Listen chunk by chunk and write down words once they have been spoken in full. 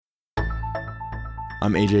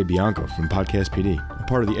I'm AJ Bianco from Podcast PD, a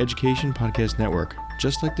part of the Education Podcast Network,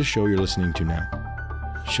 just like the show you're listening to now.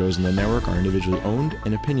 Shows in the network are individually owned,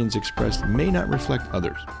 and opinions expressed may not reflect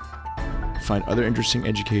others. Find other interesting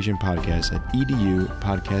education podcasts at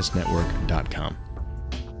edupodcastnetwork.com.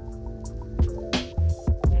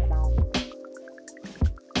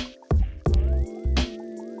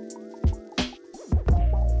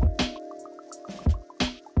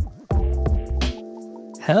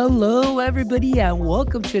 Hello, everybody, and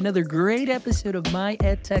welcome to another great episode of My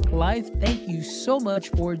EdTech Life. Thank you so much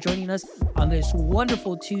for joining us on this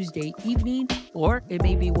wonderful Tuesday evening, or it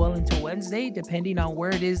may be well into Wednesday, depending on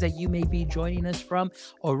where it is that you may be joining us from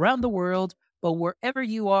around the world. But wherever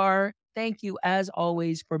you are, thank you as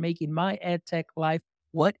always for making My EdTech Life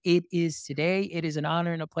what it is today. It is an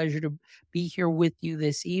honor and a pleasure to be here with you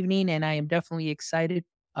this evening, and I am definitely excited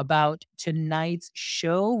about tonight's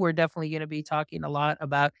show. We're definitely going to be talking a lot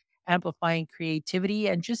about amplifying creativity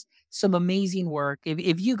and just some amazing work.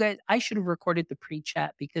 If you guys, I should have recorded the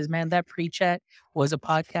pre-chat because man, that pre-chat was a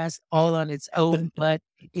podcast all on its own. But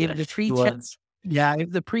if the pre-chat,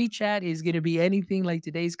 if the pre-chat is going to be anything like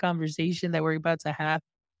today's conversation that we're about to have,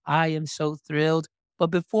 I am so thrilled. But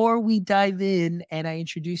before we dive in and I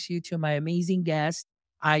introduce you to my amazing guest,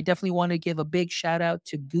 I definitely want to give a big shout out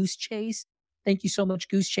to Goose Chase. Thank you so much,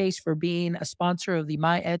 Goose Chase, for being a sponsor of the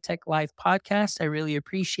My EdTech Life podcast. I really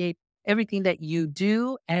appreciate everything that you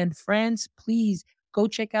do. And friends, please go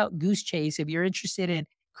check out Goose Chase if you're interested in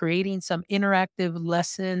creating some interactive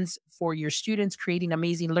lessons for your students, creating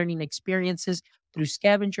amazing learning experiences through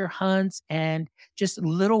scavenger hunts and just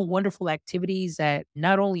little wonderful activities that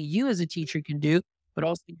not only you as a teacher can do, but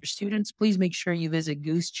also your students. Please make sure you visit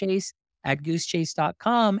Goose Chase at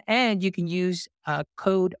goosechase.com, and you can use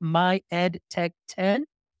code MyEdTech10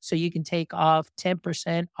 so you can take off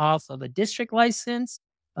 10% off of a district license,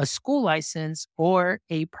 a school license, or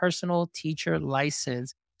a personal teacher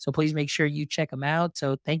license. So please make sure you check them out.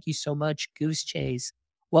 So thank you so much, Goose Chase.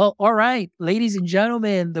 Well, all right, ladies and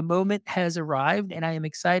gentlemen, the moment has arrived, and I am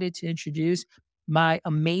excited to introduce my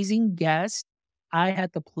amazing guest. I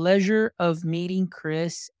had the pleasure of meeting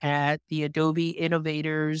Chris at the Adobe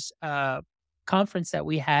Innovators conference that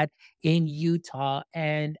we had in Utah.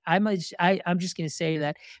 And I'm just going to say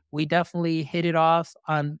that we definitely hit it off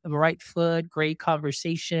on the right foot. Great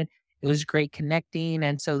conversation. It was great connecting.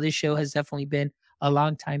 And so this show has definitely been a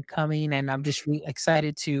long time coming. And I'm just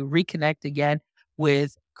excited to reconnect again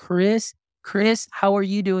with Chris. Chris, how are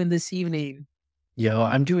you doing this evening? Yo,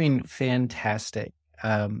 I'm doing fantastic.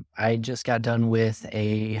 I just got done with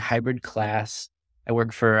a hybrid class. I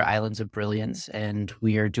work for Islands of Brilliance, and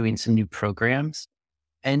we are doing some new programs.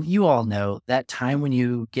 And you all know that time when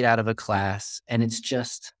you get out of a class and it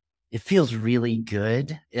feels really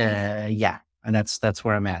good. And that's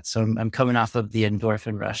where I'm at. So I'm coming off of the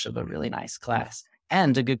endorphin rush of a really nice class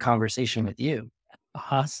and a good conversation with you.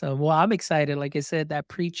 Awesome. Well, I'm excited. Like I said, that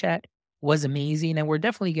pre-chat was amazing, and we're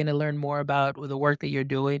definitely going to learn more about the work that you're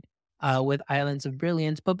doing with Islands of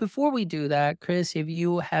Brilliance. But before we do that, Chris, if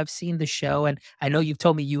you have seen the show, and I know you've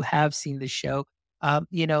told me you have seen the show,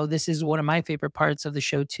 this is one of my favorite parts of the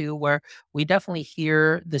show too, where we definitely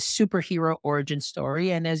hear the superhero origin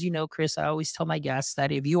story. And as you know, Chris, I always tell my guests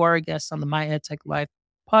that if you are a guest on the My EdTech Life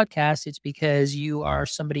podcast, it's because you are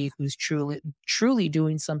somebody who's truly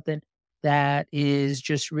doing something that is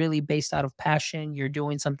just really based out of passion. You're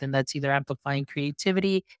doing something that's either amplifying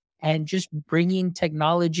creativity and just bringing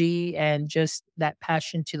technology and just that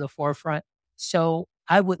passion to the forefront. So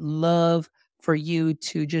I would love for you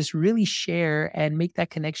to just really share and make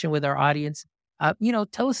that connection with our audience.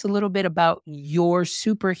 Tell us a little bit about your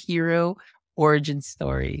superhero origin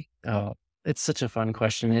story. Oh, it's such a fun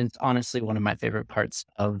question. And it's honestly one of my favorite parts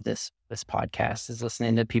of this podcast is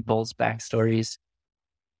listening to people's backstories.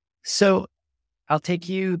 So I'll take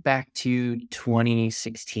you back to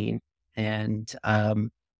 2016, and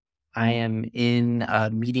I am in a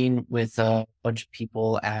meeting with a bunch of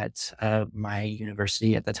people at my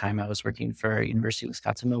university. At the time, I was working for University of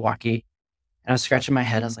Wisconsin-Milwaukee, and I was scratching my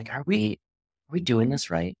head. I was like, "Are we doing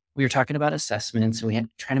this right?" We were talking about assessments, and we had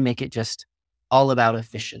trying to make it just all about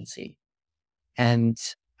efficiency. And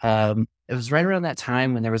it was right around that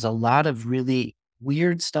time when there was a lot of really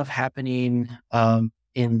weird stuff happening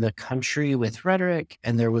in the country with rhetoric,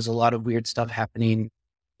 and there was a lot of weird stuff happening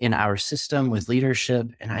in our system with leadership.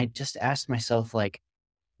 And I just asked myself, like,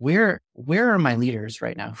 where are my leaders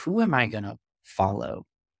right now? Who am I going to follow?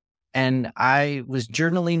 And I was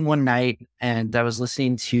journaling one night, and I was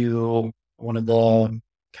listening to one of the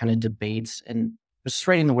kind of debates, and was just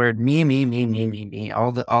writing the word me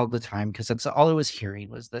all the time, because that's all I was hearing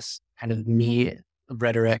was this kind of me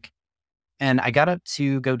rhetoric. And I got up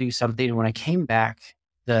to go do something. And when I came back,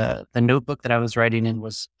 the notebook that I was writing in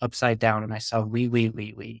was upside down, and I saw we.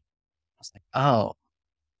 I was like, oh,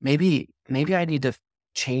 maybe I need to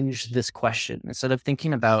change this question. Instead of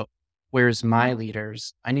thinking about where's my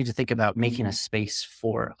leaders, I need to think about making a space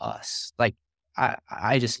for us. Like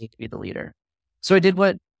I just need to be the leader. So I did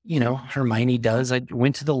what, Hermione does. I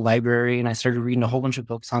went to the library and I started reading a whole bunch of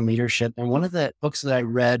books on leadership. And one of the books that I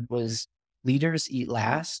read was Leaders Eat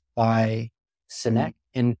Last by Sinek.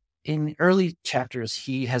 And in early chapters,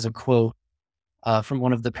 he has a quote from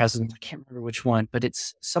one of the presidents. I can't remember which one, but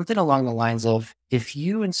it's something along the lines of, if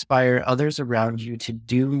you inspire others around you to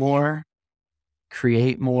do more,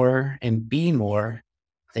 create more, and be more,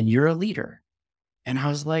 then you're a leader. And I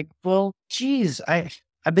was like, well, geez, I've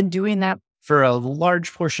been doing that for a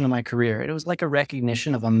large portion of my career. It was like a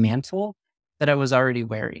recognition of a mantle that I was already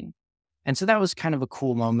wearing. And so that was kind of a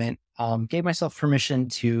cool moment. Gave myself permission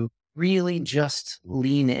to really just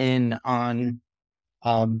lean in on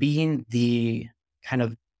being the kind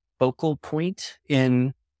of focal point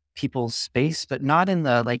in people's space, but not in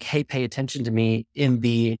the like, hey, pay attention to me, in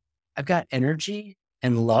the, I've got energy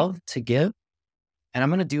and love to give, and I'm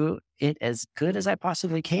going to do it as good as I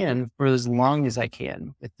possibly can for as long as I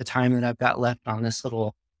can with the time that I've got left on this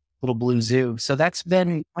little blue zoo. So that's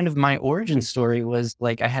been kind of my origin story, was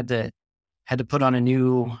like, I had to put on a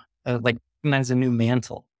new, recognize a new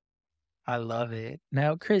mantle. I love it.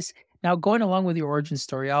 Now, Chris, going along with your origin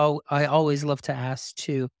story, I always love to ask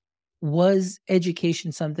too, was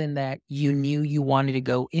education something that you knew you wanted to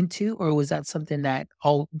go into, or was that something that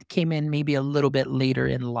all came in maybe a little bit later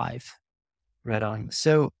in life? Right on.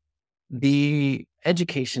 So the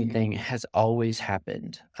education thing has always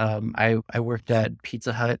happened. I worked at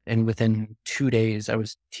Pizza Hut, and within 2 days, I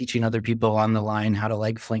was teaching other people on the line how to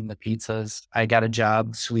like fling the pizzas. I got a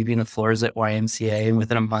job sweeping the floors at YMCA, and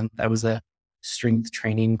within a month, I was a strength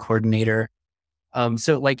training coordinator.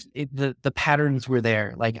 So like the patterns were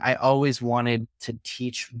there. Like I always wanted to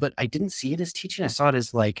teach, but I didn't see it as teaching. I saw it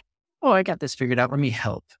as like, oh, I got this figured out. Let me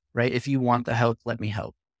help. Right? If you want the help, let me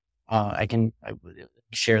help. I would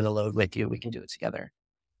share the load with you. We can do it together.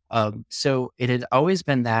 So it had always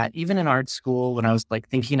been that. Even in art school, when I was like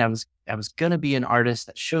thinking I was going to be an artist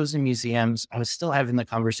that shows in museums, I was still having the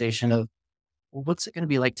conversation of, well, what's it going to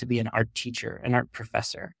be like to be an art teacher, an art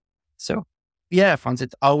professor? So yeah, Fonz,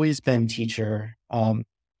 it's always been teacher. And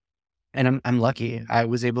I'm lucky. I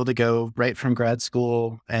was able to go right from grad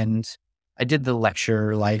school, and I did the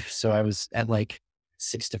lecture life. So I was at like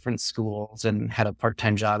 6 different schools and had a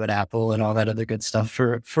part-time job at Apple and all that other good stuff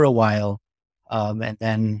for a while. And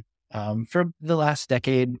then for the last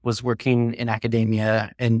decade was working in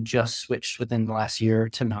academia, and just switched within the last year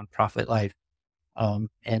to nonprofit life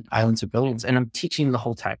and Islands of Brilliance. And I'm teaching the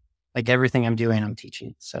whole time. Like everything I'm doing, I'm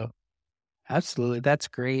teaching. So Absolutely. That's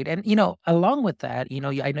great. And, along with that, I know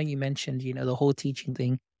you mentioned, the whole teaching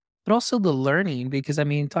thing, but also the learning, because I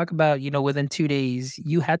mean, talk about, within 2 days,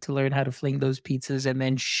 you had to learn how to fling those pizzas and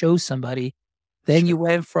then show somebody. Then you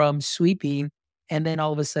went from sweeping, and then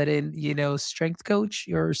all of a sudden, strength coach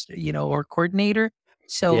or coordinator. yeah.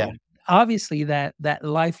 So obviously that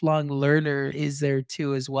lifelong learner is there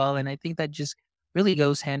too as well. And I think that just really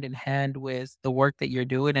goes hand in hand with the work that you're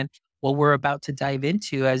doing and what we're about to dive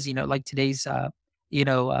into, as like today's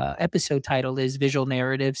episode title is Visual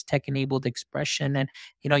Narratives, Tech Enabled Expression. And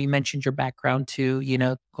you mentioned your background too,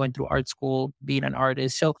 going through art school, being an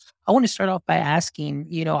artist. So I want to start off by asking,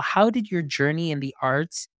 how did your journey in the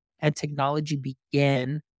arts and technology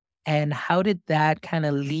begin, and how did that kind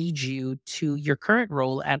of lead you to your current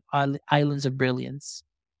role at Islands of Brilliance?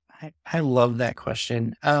 I love that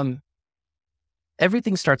question.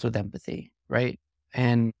 Everything starts with empathy, right?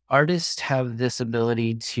 And artists have this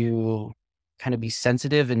ability to kind of be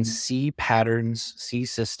sensitive and see patterns, see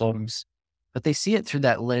systems, but they see it through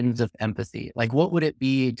that lens of empathy. Like, what would it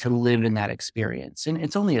be to live in that experience? And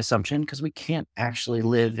it's only assumption, because we can't actually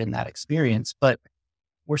live in that experience, but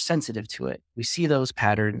we're sensitive to it. We see those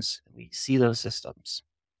patterns, we see those systems.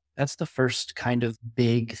 That's the first kind of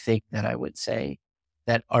big thing that I would say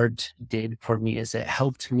that art did for me, is it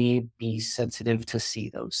helped me be sensitive to see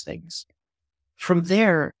those things. From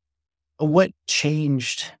there, what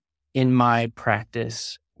changed in my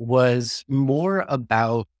practice was more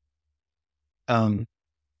about the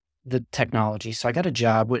technology. So I got a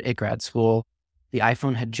job at grad school. The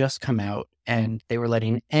iPhone had just come out, and they were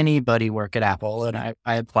letting anybody work at Apple. And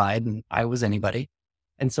I applied, and I was anybody.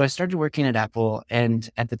 And so I started working at Apple. And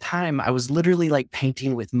at the time, I was literally like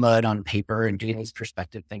painting with mud on paper and doing these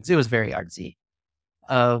perspective things. It was very artsy.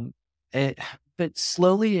 But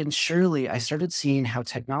slowly and surely, I started seeing how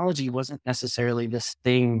technology wasn't necessarily this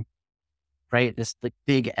thing right? This like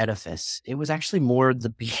big edifice. It was actually more the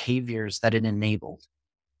behaviors that it enabled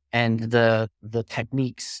and the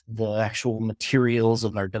techniques, the actual materials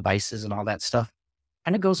of our devices and all that stuff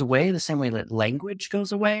kind of goes away the same way that language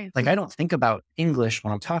goes away. Like I don't think about English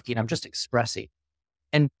when I'm talking, I'm just expressing.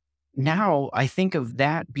 And now I think of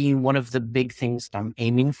that being one of the big things that I'm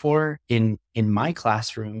aiming for in my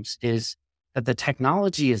classrooms is that the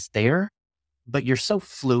technology is there, but you're so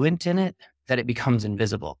fluent in it that it becomes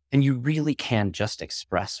invisible and you really can just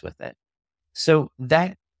express with it. So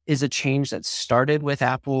that is a change that started with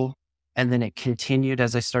Apple and then it continued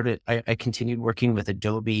as I continued working with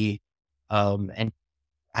Adobe. And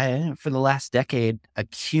I, for the last decade,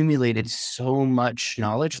 accumulated so much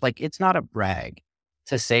knowledge. Like it's not a brag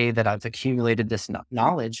to say that I've accumulated this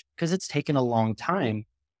knowledge because it's taken a long time.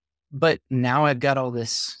 But now I've got all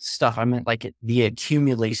this stuff. I'm at like the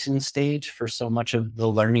accumulation stage for so much of the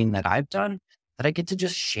learning that I've done that I get to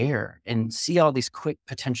just share and see all these quick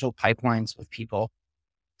potential pipelines with people.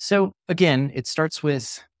 So again, it starts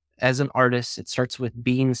with, as an artist, it starts with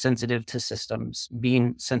being sensitive to systems,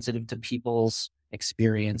 being sensitive to people's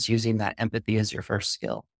experience, using that empathy as your first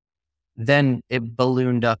skill. Then it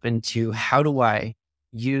ballooned up into how do I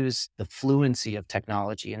use the fluency of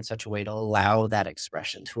technology in such a way to allow that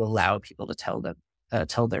expression, to allow people to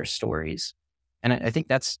tell their stories. And I think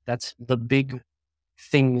that's the big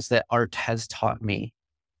things that art has taught me.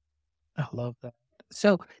 I love that.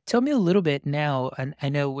 So tell me a little bit now, and I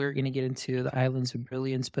know we're going to get into the Islands of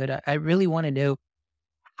Brilliance, but I really want to know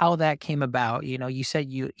how that came about. You said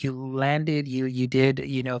you landed, you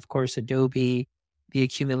did, of course, Adobe, the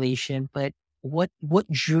accumulation, but what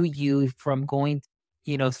drew you from going,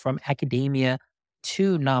 from academia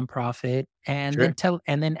to nonprofit? And Sure.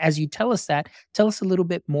 then as you tell us that, tell us a little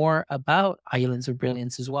bit more about Islands of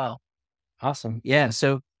Brilliance as well. Awesome. Yeah.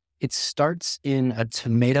 So it starts in a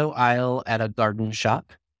tomato aisle at a garden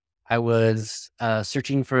shop. I was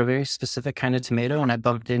searching for a very specific kind of tomato and I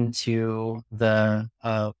bumped into the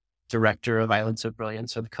director of Islands of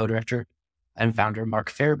Brilliance, or the co-director and founder, Mark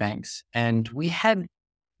Fairbanks. And we had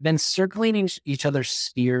been circling each other's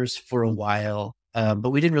spheres for a while,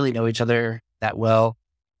 but we didn't really know each other that well.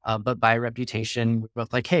 But by reputation, we were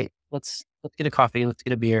both like, hey, let's get a coffee, let's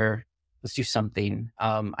get a beer. Let's do something.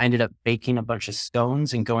 I ended up baking a bunch of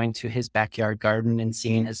scones and going to his backyard garden and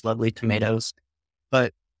seeing his lovely tomatoes.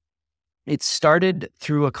 But it started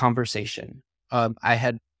through a conversation. I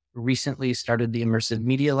had recently started the Immersive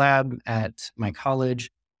Media Lab at my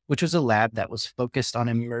college, which was a lab that was focused on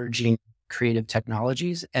emerging creative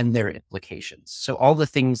technologies and their implications. So all the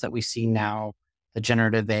things that we see now, the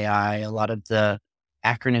generative AI, a lot of the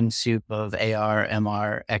acronym soup of AR,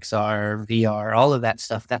 MR, XR, VR, all of that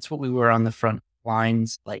stuff. That's what we were on the front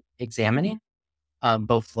lines, like examining,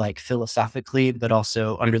 both like philosophically, but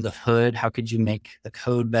also under the hood. How could you make the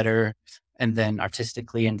code better? And then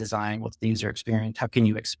artistically in design, what's the user experience? How can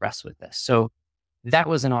you express with this? So that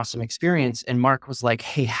was an awesome experience. And Mark was like,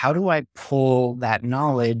 hey, how do I pull that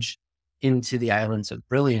knowledge into the Islands of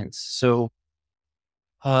Brilliance? So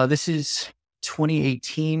this is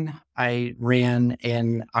 2018, I ran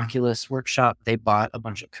an Oculus workshop. They bought a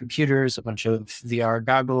bunch of computers, a bunch of VR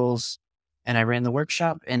goggles, and I ran the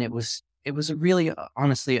workshop. And it was really,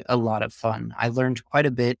 honestly, a lot of fun. I learned quite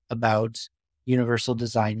a bit about Universal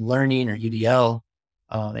Design Learning, or UDL,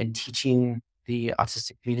 and teaching the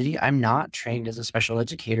autistic community. I'm not trained as a special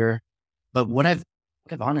educator, but what I've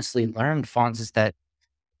honestly learned, Fonz, is that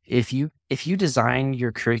if you design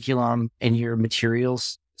your curriculum and your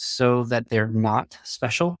materials so that they're not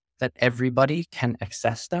special, that everybody can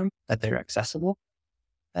access them, that they're accessible,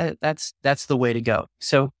 that's the way to go.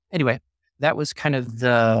 So anyway, that was kind of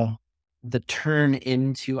the turn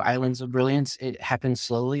into Islands of Brilliance. It happened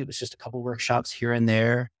slowly. It was just a couple workshops here and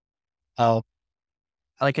there.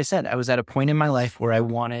 Like I said, I was at a point in my life where I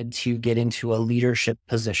wanted to get into a leadership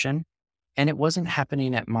position, and it wasn't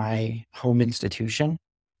happening at my home institution.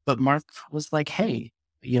 But Mark was like, hey,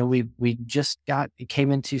 we just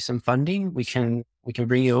came into some funding. We can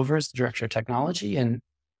bring you over as the director of technology. And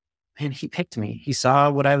he picked me. He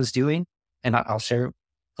saw what I was doing, and I'll share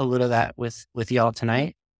a little of that with y'all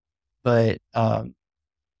tonight. But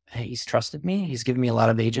he's trusted me. He's given me a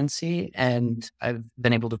lot of agency, and I've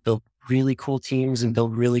been able to build really cool teams and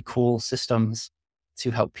build really cool systems to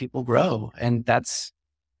help people grow. And that's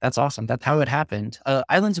awesome. That's how it happened.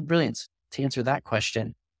 Islands of Brilliance, to answer that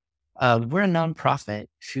question. We're a nonprofit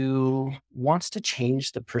who wants to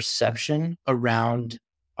change the perception around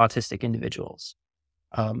autistic individuals.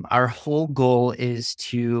 Our whole goal is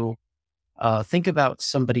to think about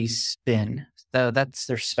somebody's spin. That's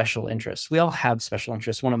their special interest. We all have special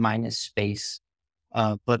interests. One of mine is space.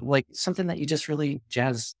 but like something that you just really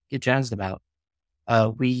get jazzed about.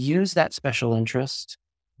 We use that special interest.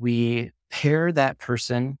 We pair that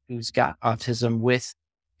person who's got autism with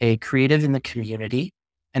a creative in the community.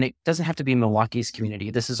 And it doesn't have to be Milwaukee's community.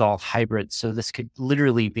 This is all hybrid. So this could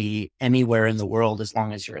literally be anywhere in the world as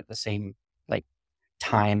long as you're at the same like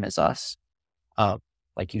time as us.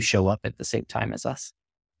 Like you show up at the same time as us.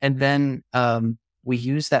 And then we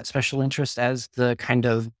use that special interest as the kind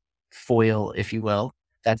of foil, if you will.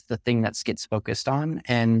 That's the thing that gets focused on.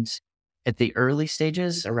 And at the early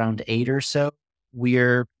stages, around 8 or so,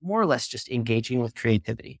 we're more or less just engaging with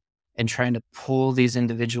creativity and trying to pull these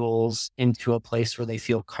individuals into a place where they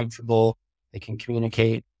feel comfortable, they can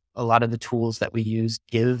communicate. A lot of the tools that we use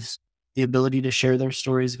gives the ability to share their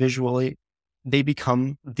stories visually. They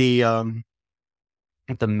become the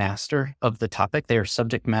master of the topic. They are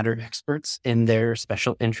subject matter experts in their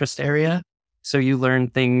special interest area. So you learn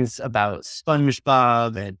things about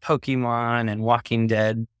SpongeBob and Pokemon and Walking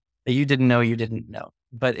Dead that you didn't know.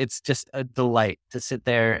 But it's just a delight to sit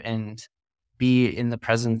there and be in the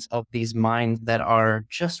presence of these minds that are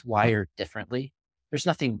just wired differently. There's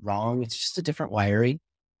nothing wrong. It's just a different wiring.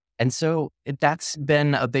 And so that's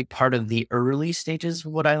been a big part of the early stages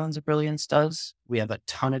of what Islands of Brilliance does. We have a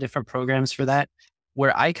ton of different programs for that.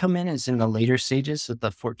 Where I come in is in the later stages of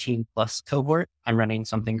the 14 plus cohort. I'm running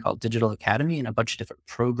something called Digital Academy and a bunch of different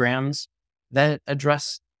programs that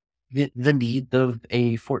address the needs of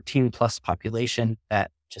a 14 plus population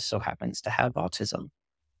that just so happens to have autism.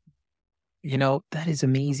 That is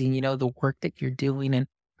amazing, the work that you're doing and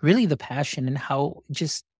really the passion and how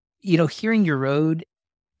just, hearing your road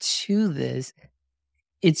to this,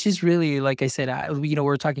 it's just really, like I said,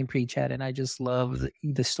 we're talking pre-chat and I just love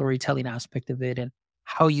the storytelling aspect of it and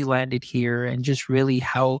how you landed here and just really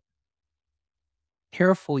how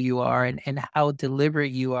careful you are and how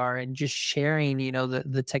deliberate you are and just sharing,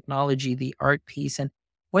 the technology, the art piece. And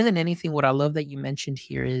more than anything, what I love that you mentioned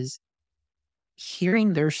here is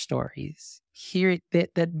hearing their stories, hear that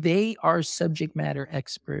they are subject matter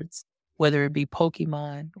experts, whether it be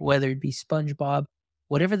Pokemon, whether it be SpongeBob,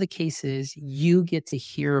 whatever the case is, you get to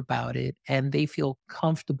hear about it and they feel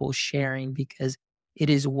comfortable sharing because it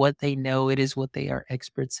is what they know. It is what they are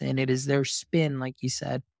experts in. It is their spin, like you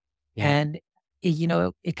said. Yeah. And,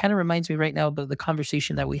 it kind of reminds me right now about the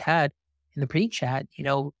conversation that we had in the pre-chat,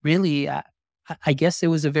 really, I guess it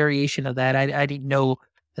was a variation of that. I didn't know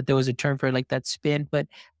that there was a term for it, like that spin, but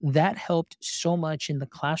that helped so much in the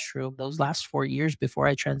classroom those last 4 years before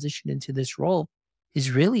I transitioned into this role is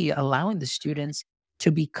really allowing the students to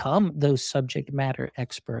become those subject matter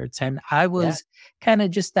experts. And I was kind of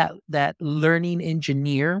just that learning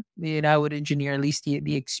engineer, I would engineer at least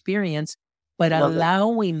the experience, but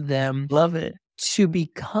allowing them to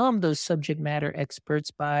become those subject matter experts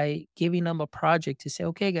by giving them a project to say,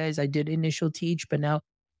 okay, guys, I did initial teach, but now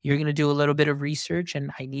you're going to do a little bit of research and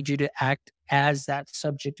I need you to act as that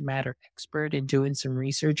subject matter expert in doing some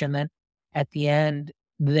research. And then at the end,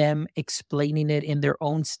 them explaining it in their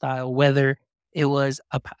own style, whether it was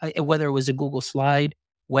a Google slide,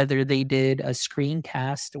 whether they did a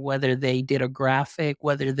screencast, whether they did a graphic,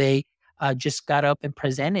 whether they just got up and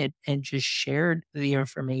presented and just shared the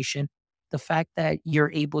information. The fact that you're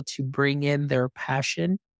able to bring in their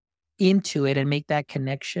passion into it and make that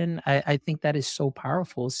connection, I think that is so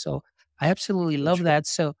powerful. So I absolutely love that.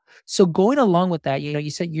 So going along with that, you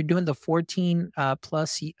said you're doing the 14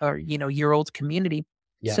 plus or year old community.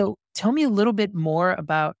 Yeah. So tell me a little bit more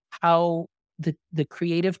about how the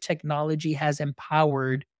creative technology has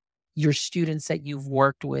empowered your students that you've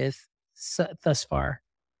worked with thus far.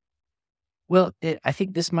 Well, I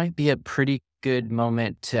think this might be a pretty good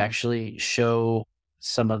moment to actually show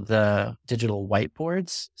some of the digital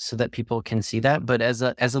whiteboards so that people can see that. But as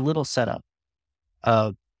a little setup,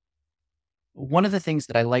 one of the things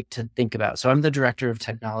that I like to think about, so I'm the director of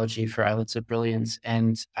technology for Islands of Brilliance,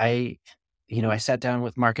 and I sat down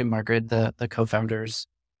with Mark and Margaret, the co-founders,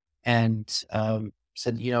 and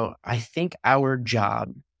said, I think our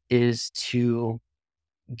job is to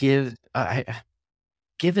give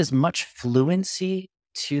as much fluency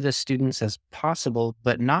to the students as possible,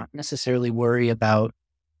 but not necessarily worry about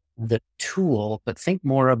the tool, but think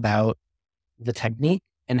more about the technique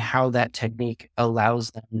and how that technique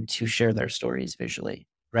allows them to share their stories visually,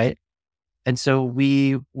 right? And so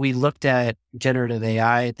we looked at generative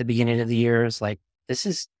AI at the beginning of the year. It's like, this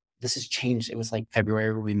has changed. It was like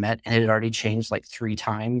February where we met, and it had already changed like 3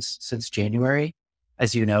 times since January,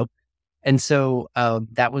 as you know. And so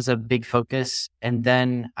that was a big focus. And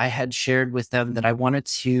then I had shared with them that I wanted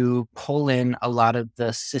to pull in a lot of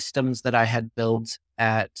the systems that I had built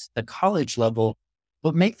at the college level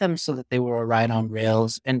but make them so that they will ride on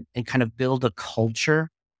rails and kind of build a culture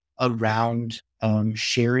around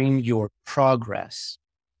sharing your progress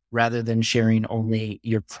rather than sharing only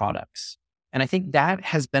your products. And I think that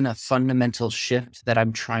has been a fundamental shift that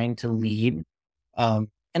I'm trying to lead. And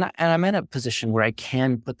I'm in a position where I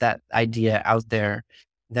can put that idea out there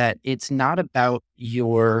that it's not about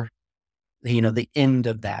the end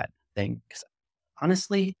of that thing. Because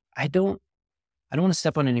honestly, I don't want to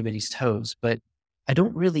step on anybody's toes, but I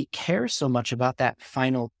don't really care so much about that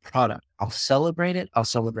final product. I'll celebrate it. I'll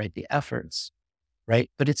celebrate the efforts, right?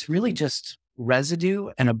 But it's really just residue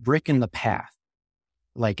and a brick in the path.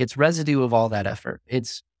 Like it's residue of all that effort.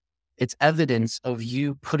 It's evidence of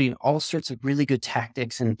you putting all sorts of really good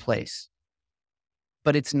tactics in place.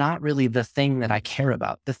 But it's not really the thing that I care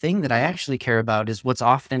about. The thing that I actually care about is what's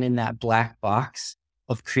often in that black box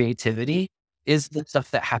of creativity is the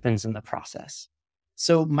stuff that happens in the process.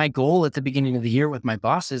 So my goal at the beginning of the year with my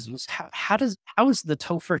bosses was how is the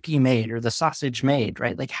tofurkey made or the sausage made,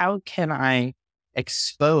 right? Like how can I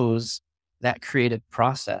expose that creative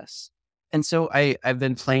process? And so I've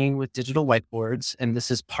been playing with digital whiteboards, and this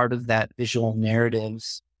is part of that visual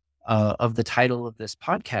narratives of the title of this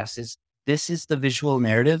podcast. This is the visual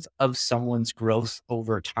narrative of someone's growth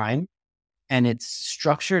over time. And it's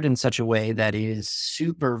structured in such a way that is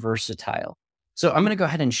super versatile. So I'm going to go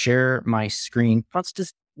ahead and share my screen.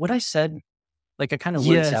 Does what I said, like I kind of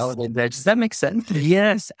word Yes. salad there. Does that make sense?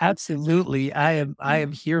 Yes, absolutely. I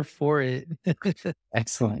am here for it.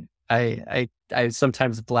 Excellent. I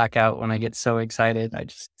sometimes black out when I get so excited. I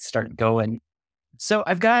just start going. So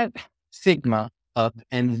I've got Figma up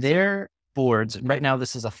and their boards. Right now,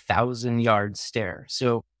 this is 1,000-yard stare.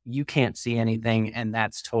 So you can't see anything, and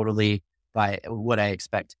that's totally by what I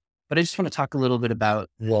expect. But I just want to talk a little bit about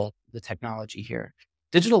the technology here.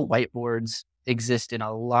 Digital whiteboards exist in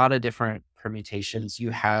a lot of different permutations.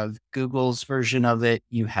 You have Google's version of it.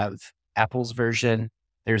 You have Apple's version.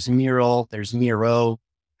 There's Mural. There's Miro.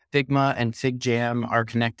 Figma and FigJam are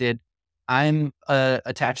connected. I'm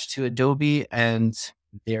attached to Adobe, and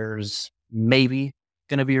there's maybe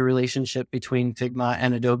going to be a relationship between Figma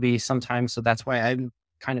and Adobe sometime. So that's why I'm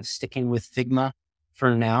kind of sticking with Figma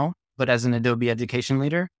for now. But as an Adobe education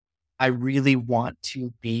leader, I really want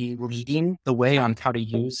to be leading the way on how to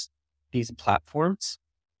use these platforms.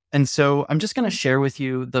 And so I'm just going to share with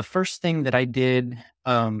you the first thing that I did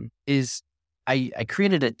is I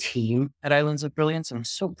created a team at Islands of Brilliance. I'm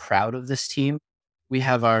so proud of this team. We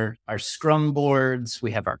have our Scrum boards.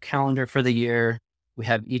 We have our calendar for the year. We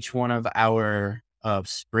have each one of our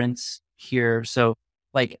sprints here. So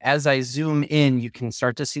like as I zoom in, you can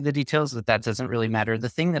start to see the details, but that doesn't really matter. The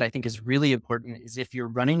thing that I think is really important is if you're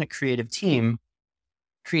running a creative team,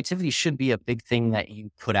 creativity should be a big thing that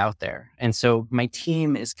you put out there. And so my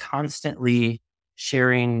team is constantly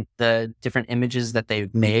sharing the different images that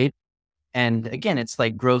they've made. And again, it's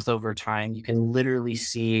like growth over time. You can literally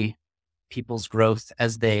see people's growth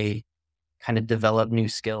as they kind of develop new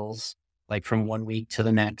skills, like from one week to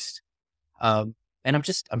the next. And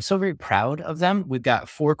I'm so very proud of them. We've got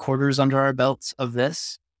 4 quarters under our belts of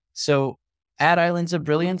this. So at Islands of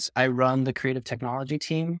Brilliance, I run the creative technology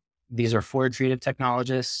team. These are 4 creative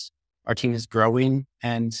technologists. Our team is growing,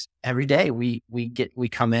 and every day we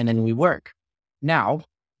come in and we work. Now,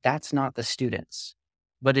 that's not the students,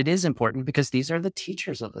 but it is important because these are the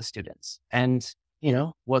teachers of the students. And,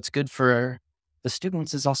 what's good for the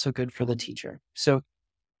students is also good for the teacher. So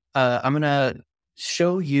I'm going to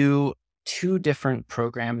show you 2 different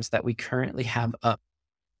programs that we currently have up.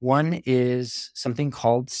 One is something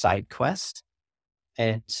called SideQuest.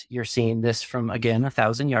 And you're seeing this from, again,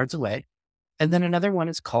 1,000 yards away. And then another one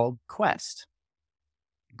is called Quest.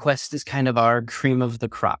 Quest is kind of our cream of the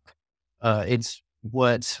crop. It's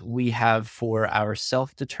what we have for our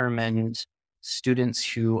self-determined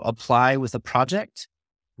students who apply with a project.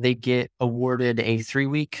 They get awarded a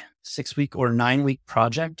 3-week, 6-week, or 9-week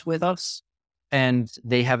project with us. And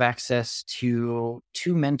they have access to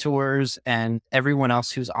 2 mentors and everyone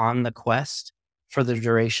else who's on the quest for the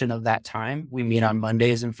duration of that time. We meet on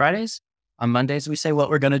Mondays and Fridays. On Mondays, we say what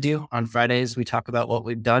we're going to do. On Fridays, we talk about what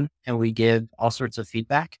we've done and we give all sorts of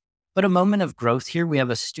feedback. But a moment of growth here, we have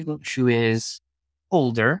a student who is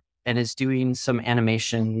older and is doing some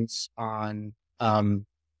animations on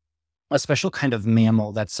a special kind of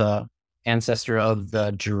mammal that's a ancestor of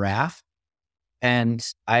the giraffe. And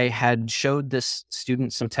I had showed this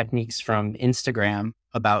student some techniques from Instagram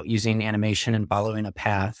about using animation and following a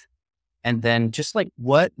path. And then just like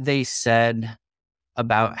what they said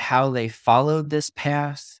about how they followed this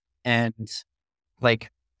path. And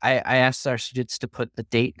like, I asked our students to put the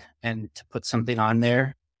date and to put something on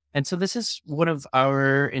there. And so this is one of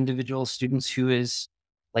our individual students who is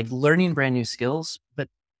like learning brand new skills. But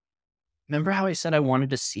remember how I said I wanted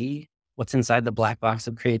to see what's inside the black box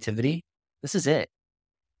of creativity? This is it,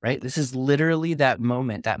 right? This is literally that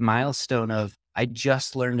moment, that milestone of I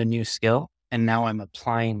just learned a new skill and now I'm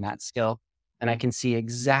applying that skill and I can see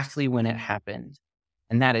exactly when it happened.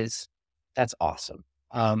 And that's awesome.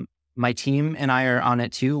 My team and I are on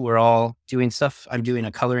it too. We're all doing stuff. I'm doing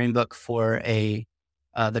a coloring book for the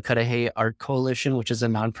Cudahy Art Coalition, which is a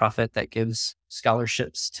nonprofit that gives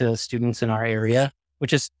scholarships to students in our area,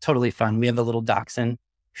 which is totally fun. We have a little dachshund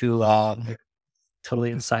who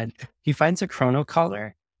totally inside. He finds a chrono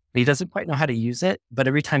collar. He doesn't quite know how to use it, but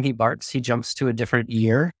every time he barks, he jumps to a different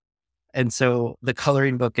year. And so the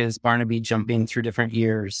coloring book is Barnaby jumping through different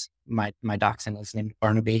years. My dachshund is named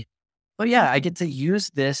Barnaby. But yeah, I get to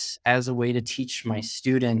use this as a way to teach my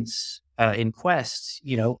students in Quest,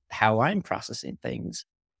 how I'm processing things.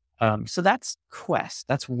 So that's Quest.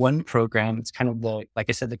 That's one program. It's kind of like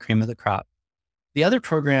I said, the cream of the crop. The other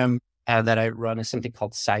program that I run is something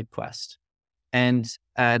called SideQuest. And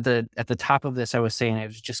at the top of this, I was saying I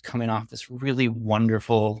was just coming off this really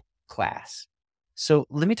wonderful class. So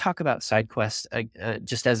let me talk about SideQuest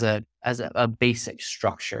just as a basic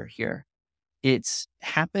structure here. It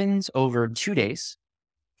happens over 2 days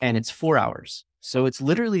and it's 4 hours. So it's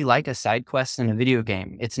literally like a side quest in a video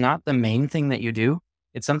game. It's not the main thing that you do.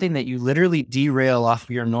 It's something that you literally derail off of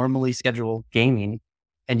your normally scheduled gaming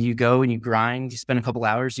and you go and you grind, you spend a couple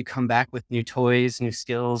hours, you come back with new toys, new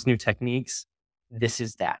skills, new techniques. This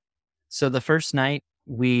is that. So the first night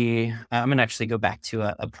I'm going to actually go back to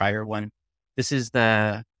a prior one. This is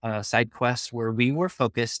the side quest where we were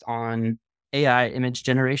focused on AI image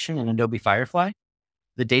generation in Adobe Firefly.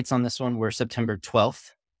 The dates on this one were September 12th.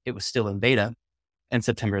 It was still in beta, and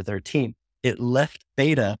September 13th. It left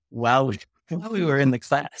beta while we were in the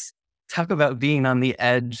class. Talk about being on the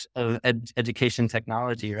edge of education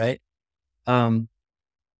technology, right?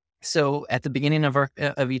 So at the beginning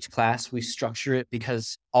of each class, we structure it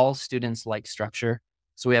because all students like structure.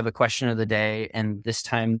 So we have a question of the day, and this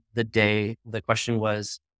time the question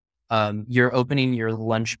was, you're opening your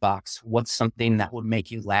lunchbox. What's something that would make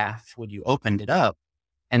you laugh when you opened it up?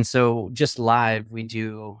 And so just live, we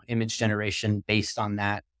do image generation based on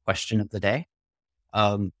that question of the day.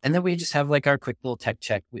 And then we just have like our quick little tech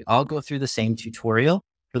check. We all go through the same tutorial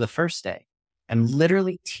for the first day and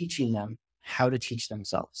literally teaching them how to teach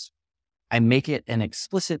themselves. I make it an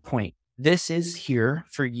explicit point. This is here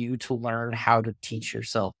for you to learn how to teach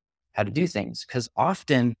yourself how to do things. Because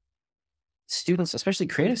often students, especially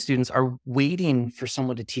creative students, are waiting for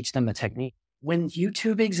someone to teach them a technique when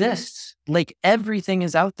YouTube exists. Like everything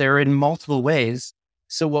is out there in multiple ways.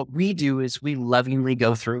 So what we do is we lovingly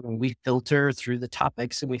go through and we filter through the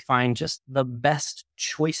topics and we find just the best,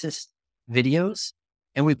 choicest videos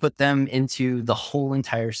and we put them into the whole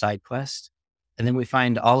entire side quest. And then we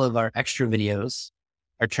find all of our extra videos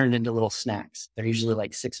are turned into little snacks. They're usually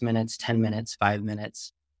like 6 minutes, 10 minutes, 5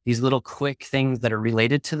 minutes. These little quick things that are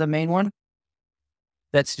related to the main one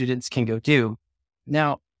that students can go do.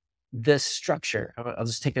 Now, the structure, I'll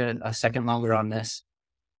just take a second longer on this.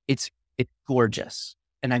 It's gorgeous.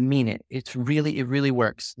 And I mean it. It really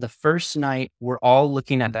works. The first night, we're all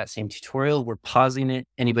looking at that same tutorial. We're pausing it.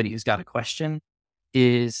 Anybody who's got a question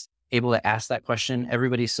is able to ask that question.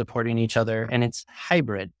 Everybody's supporting each other and it's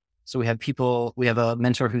hybrid. So we have a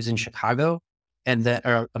mentor who's in Chicago a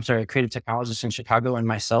creative technologist in Chicago and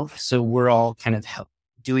myself. So we're all kind of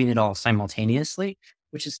doing it all simultaneously,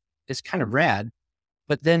 which is kind of rad.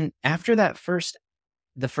 But then after the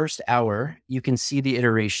first hour, you can see the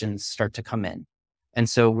iterations start to come in. And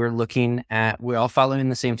so we're all following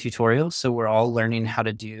the same tutorial. So we're all learning how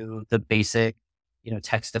to do the basic,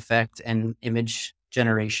 text effect and image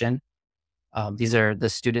generation. These are the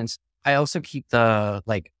students. I also keep the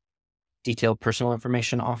detailed personal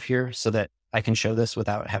information off here so that I can show this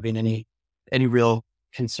without having any real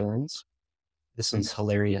concerns. This one's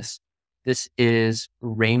hilarious. This is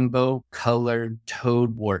rainbow colored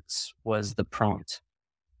toad warts was the prompt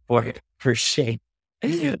for shape.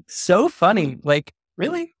 So funny.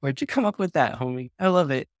 Really? Where'd you come up with that, homie? I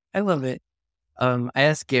love it. I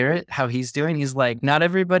asked Garrett how he's doing. He's like, not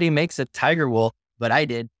everybody makes a tiger wool, but I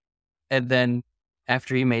did. And then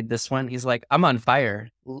after he made this one, he's like, I'm on fire.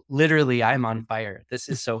 Literally, I'm on fire. This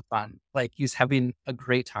is so fun. He's having a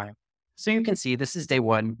great time. So you can see this is day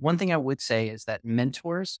one. One thing I would say is that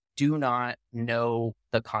mentors do not know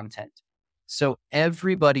the content. So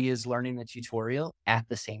everybody is learning the tutorial at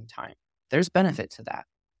the same time. There's benefit to that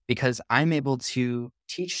because I'm able to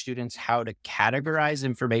teach students how to categorize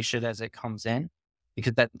information as it comes in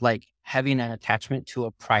because that like having an attachment to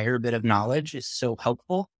a prior bit of knowledge is so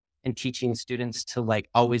helpful in teaching students to like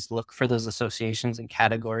always look for those associations and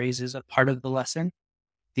categories is a part of the lesson.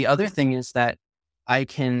 The other thing is that I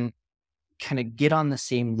can kind of get on the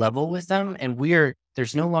same level with them, and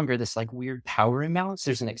there's no longer this like weird power imbalance.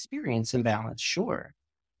 There's an experience imbalance, sure,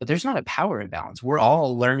 but there's not a power imbalance. We're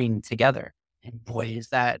all learning together. And boy,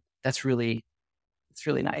 it's really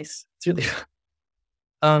nice. It's really,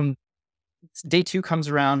 day 2 comes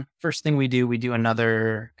around. First thing we do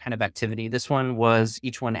another kind of activity. This one was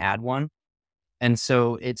each one add one. And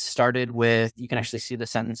so it started with, you can actually see the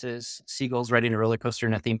sentences. Seagulls riding a roller coaster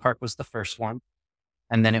in a theme park was the first one.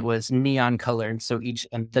 And then it was neon colored. So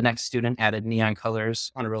the next student added neon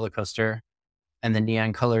colors on a roller coaster, and the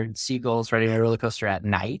neon colored seagulls riding a roller coaster at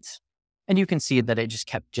night. And you can see that it just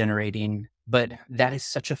kept generating. But that is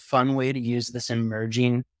such a fun way to use this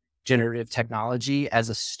emerging generative technology as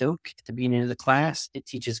a stoke at the beginning of the class. It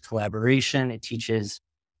teaches collaboration. It teaches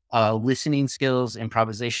listening skills,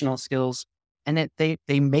 improvisational skills, and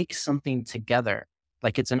they make something together.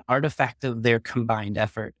 Like it's an artifact of their combined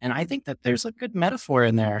effort. And I think that there's a good metaphor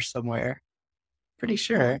in there somewhere. Pretty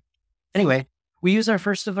sure. Anyway, we use our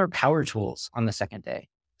first of our power tools on the second day.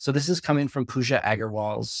 So this is coming from Pooja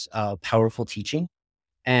Agarwal's Powerful Teaching.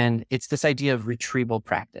 And it's this idea of retrieval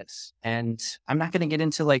practice. And I'm not going to get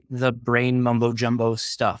into like the brain mumbo jumbo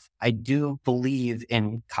stuff. I do believe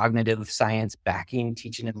in cognitive science backing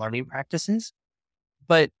teaching and learning practices.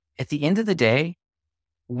 But at the end of the day,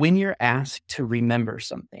 when you're asked to remember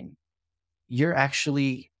something, you're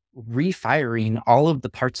actually refiring all of the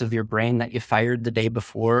parts of your brain that you fired the day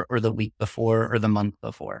before or the week before or the month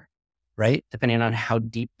before, right? Depending on how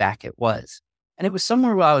deep back it was. And it was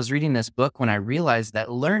somewhere while I was reading this book when I realized that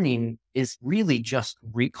learning is really just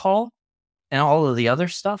recall, and all of the other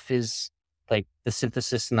stuff is like the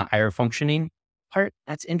synthesis and the higher functioning part.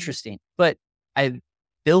 That's interesting. But I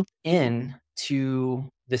built in to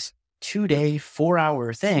this 2-day,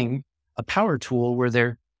 4-hour thing, a power tool where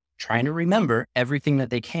they're trying to remember everything that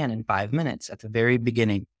they can in 5 minutes at the very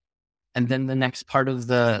beginning. And then the next part of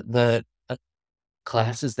the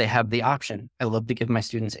classes, they have the option. I love to give my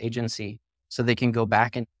students agency so they can go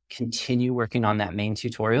back and continue working on that main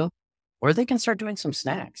tutorial, or they can start doing some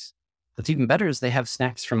snacks. What's even better is they have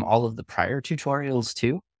snacks from all of the prior tutorials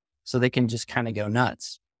too, so they can just kind of go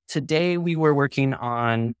nuts. Today, we were working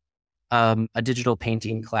on a digital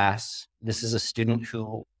painting class. This is a student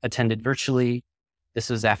who attended virtually. This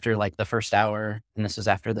was after like the first hour, and this was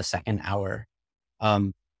after the second hour.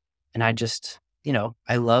 And I just,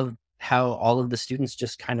 I love how all of the students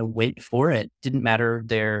just kind of wait for it. Didn't matter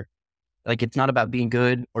it's not about being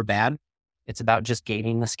good or bad. It's about just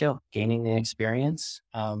gaining the skill, gaining the experience,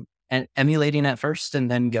 and emulating at first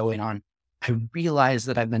and then going on. I realize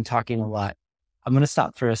that I've been talking a lot. I'm going to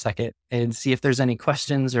stop for a second and see if there's any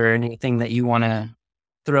questions or anything that you want to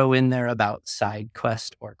throw in there about side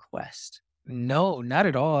quest or quest. No, not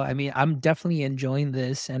at all. I mean, I'm definitely enjoying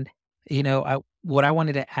this. And, what I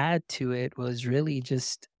wanted to add to it was really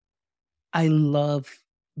just, I love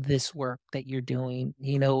this work that you're doing.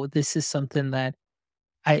 This is something that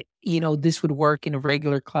this would work in a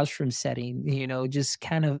regular classroom setting, just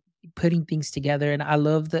kind of putting things together. And I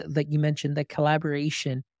love that you mentioned the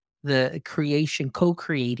collaboration, the creation,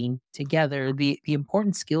 co-creating together, the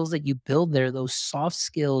important skills that you build there, those soft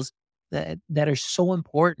skills that are so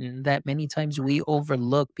important that many times we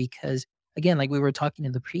overlook because, again, like we were talking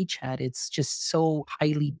in the pre-chat, it's just so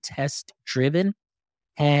highly test driven.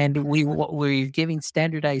 And we're giving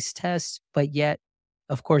standardized tests, but yet,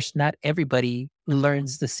 of course, not everybody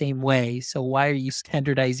learns the same way. So why are you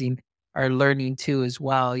standardizing our learning too as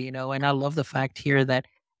well? And I love the fact here that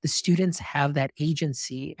the students have that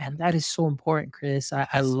agency, and that is so important, Chris.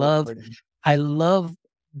 I love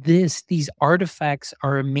this. These artifacts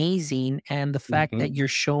are amazing, and the fact that you're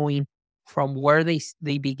showing from where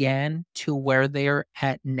they began to where they're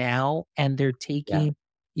at now, and they're taking,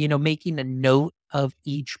 making a note of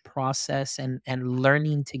each process and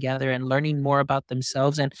learning together and learning more about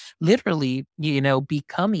themselves and literally,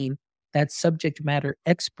 becoming that subject matter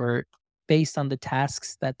expert based on the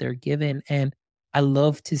tasks that they're given. And I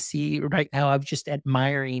love to see right now, I'm just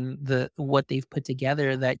admiring what they've put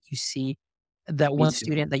together, that you see that one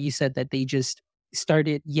student that you said that they just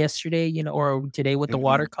started yesterday, or today with the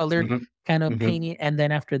watercolor kind of painting. And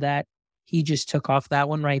then after that, he just took off that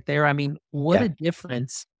one right there. I mean, what a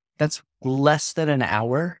difference. That's less than an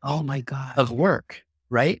hour. Oh my God. Of work,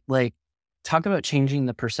 right? Like, talk about changing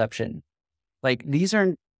the perception. Like,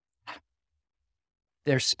 they're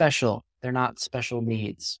special. They're not special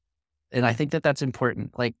needs. And I think that that's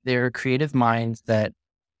important. Like, they're creative minds that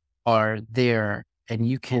are there and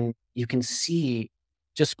you can see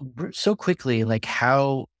just so quickly, like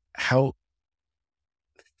how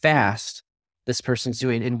fast this person's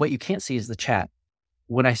doing. And what you can't see is the chat.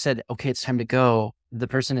 When I said, okay, it's time to go, the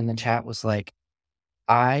person in the chat was like,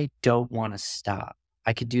 I don't want to stop.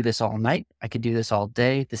 I could do this all night. I could do this all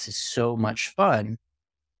day. This is so much fun.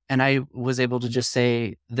 And I was able to just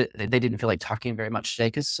say that they didn't feel like talking very much today,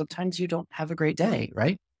 because sometimes you don't have a great day,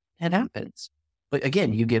 right? It happens. But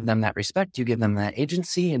again, you give them that respect, you give them that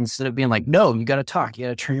agency, instead of being like, no, you got to talk, you got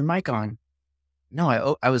to turn your mic on.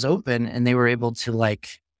 No, I was open, and they were able to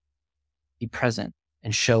like be present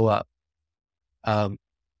and show up. And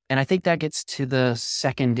I think that gets to the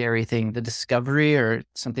secondary thing, the discovery, or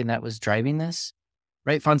something that was driving this,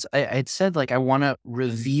 right? Fonz, I had said, like, I want to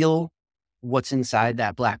reveal what's inside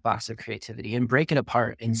that black box of creativity and break it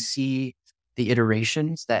apart and see the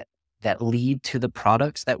iterations that lead to the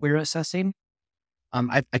products that we're assessing.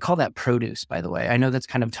 I call that produce, by the way. I know that's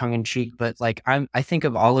kind of tongue in cheek, but like I think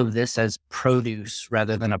of all of this as produce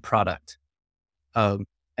rather than a product. And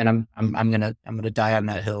I'm gonna die on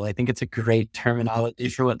that hill. I think it's a great terminology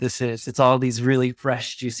for what this is. It's all these really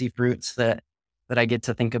fresh, juicy fruits that I get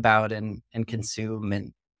to think about and consume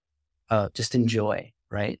and just enjoy,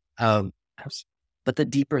 right? But the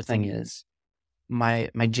deeper thing is, my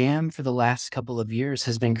jam for the last couple of years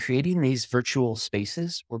has been creating these virtual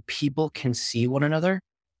spaces where people can see one another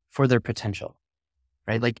for their potential,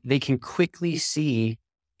 right? Like they can quickly see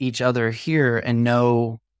each other here and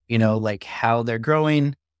know, like how they're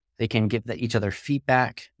growing. They can give each other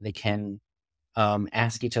feedback. They can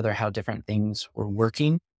ask each other how different things were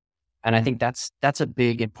working. And I think that's a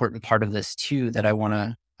big, important part of this too, that I want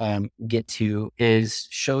to get to, is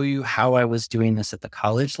show you how I was doing this at the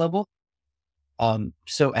college level.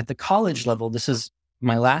 So at the college level, this is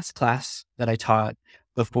my last class that I taught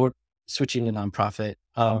before switching to nonprofit.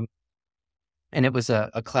 And it was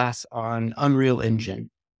a class on Unreal Engine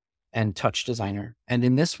and Touch Designer. And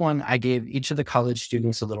in this one, I gave each of the college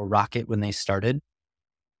students a little rocket when they started.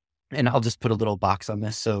 And I'll just put a little box on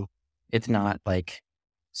this so it's not like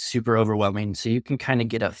super overwhelming. So you can kind of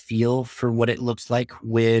get a feel for what it looks like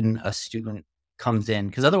when a student comes in.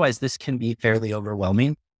 Because otherwise, this can be fairly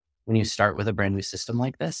overwhelming when you start with a brand new system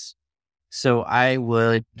like this. So I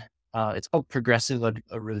would, it's called progressive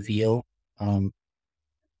a reveal.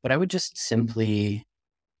 But I would just simply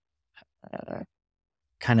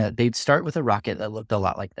they'd start with a rocket that looked a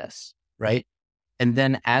lot like this, right? And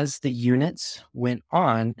then as the units went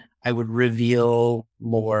on, I would reveal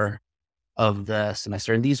more of the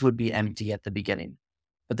semester, and these would be empty at the beginning.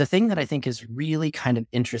 But the thing that I think is really kind of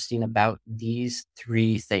interesting about these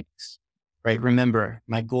three things, right? Remember,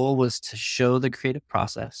 my goal was to show the creative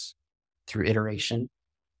process through iteration,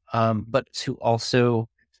 but to also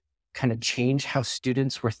kind of change how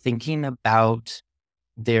students were thinking about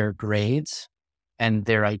their grades and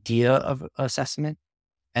their idea of assessment.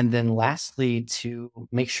 And then lastly, to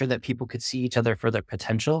make sure that people could see each other for their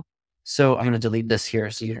potential. So I'm going to delete this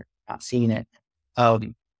here so you're not seeing it.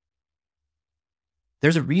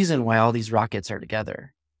 There's a reason why all these rockets are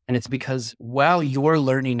together. And it's because while you're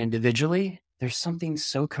learning individually, there's something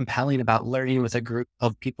so compelling about learning with a group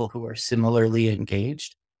of people who are similarly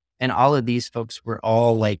engaged. And all of these folks were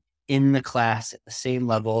all like in the class at the same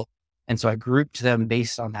level. And so I grouped them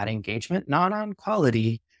based on that engagement, not on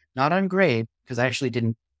quality, not on grade, because I actually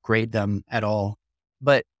didn't grade them at all.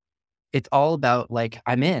 But it's all about like,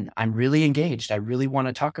 I'm really engaged. I really want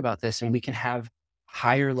to talk about this, and we can have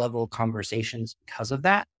higher level conversations because of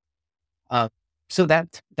that. So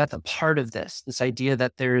that's a part of this idea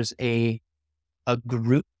that there's a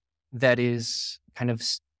group that is kind of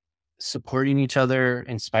supporting each other,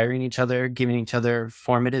 inspiring each other, giving each other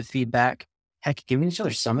formative feedback, heck, giving each other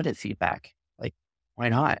summative feedback. Like, why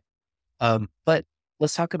not? But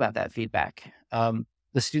let's talk about that feedback. The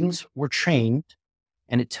students were trained,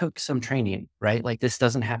 and it took some training, right? Like this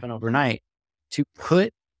doesn't happen overnight, to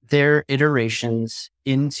put their iterations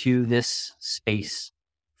into this space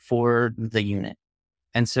for the unit.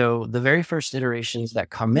 And so the very first iterations that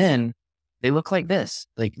come in, they look like this,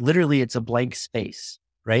 like literally it's a blank space,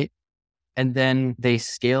 right? And then they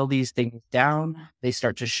scale these things down. They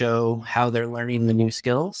start to show how they're learning the new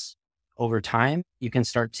skills over time. You can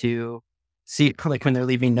start to see, like when they're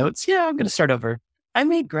leaving notes, yeah, I'm going to start over. I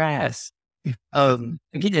made grass. Again,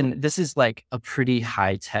 this is like a pretty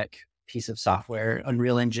high tech piece of software.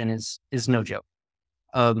 Unreal Engine is no joke.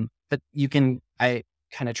 But I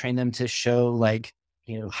kind of train them to show like,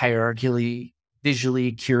 hierarchically,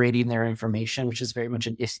 visually curating their information, which is very much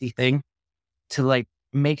an ISTE thing, to like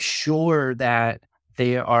make sure that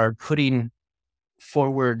they are putting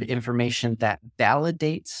forward information that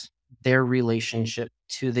validates their relationship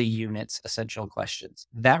to the unit's essential questions.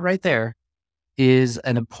 That right there is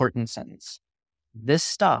an important sentence. This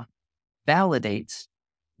stuff validates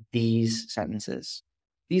these sentences.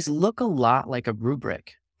 These look a lot like a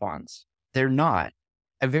rubric, Fonz. They're not.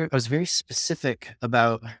 I was very specific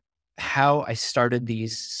about how I started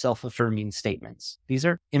these self-affirming statements. These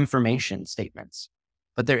are information statements,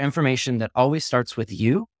 but they're information that always starts with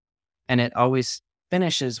you, and it always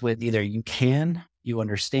finishes with either you can, you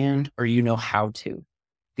understand, or you know how to.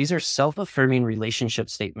 These are self-affirming relationship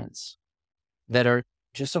statements that are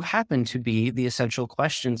just so happen to be the essential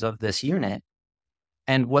questions of this unit.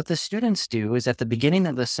 And what the students do is at the beginning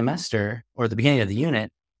of the semester or the beginning of the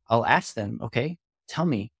unit, I'll ask them, okay, tell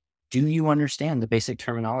me, do you understand the basic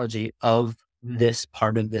terminology of this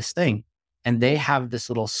part of this thing? And they have this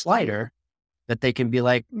little slider that they can be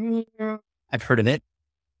like, I've heard of it.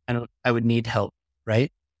 I would need help,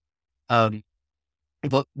 right?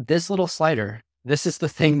 But this little slider, this is the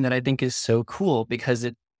thing that I think is so cool because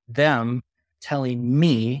it's them telling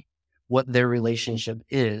me what their relationship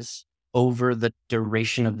is over the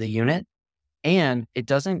duration of the unit. And it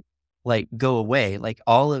doesn't like go away. Like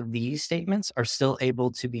all of these statements are still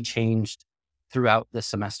able to be changed throughout the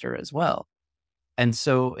semester as well. And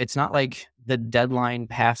so it's not like the deadline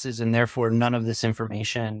passes and therefore none of this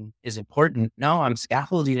information is important. No, I'm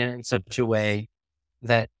scaffolding it in such a way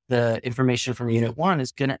that the information from unit 1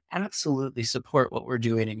 is going to absolutely support what we're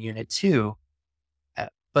doing in unit 2.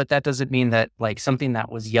 But that doesn't mean that like something that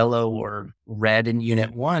was yellow or red in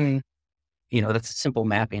unit 1, that's a simple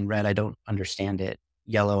mapping. Red, I don't understand it.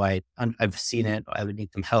 Yellow, I've seen it. I would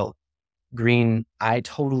need some help. Green, I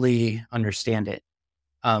totally understand it.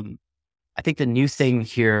 I think the new thing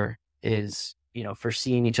here is, for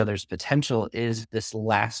seeing each other's potential is this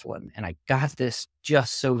last one. And I got this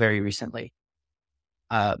just so very recently.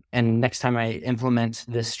 And next time I implement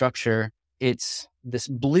this structure, it's this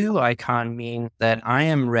blue icon means that I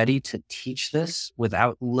am ready to teach this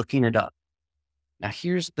without looking it up. Now,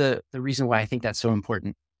 here's the reason why I think that's so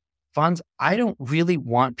important. Fonz, I don't really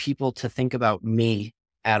want people to think about me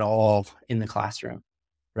at all in the classroom,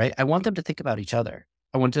 right? I want them to think about each other.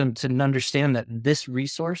 I want them to understand that this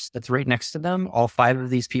resource that's right next to them, all 5 of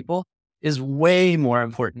these people, is way more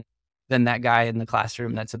important than that guy in the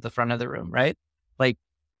classroom that's at the front of the room, right? Like,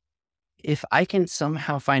 if I can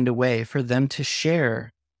somehow find a way for them to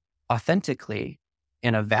share authentically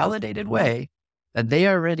in a validated way that they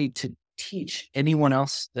are ready to teach anyone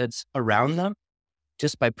else that's around them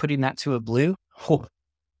just by putting that to a blue,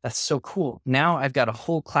 that's so cool. Now I've got a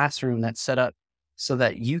whole classroom that's set up so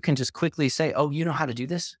that you can just quickly say, oh, you know how to do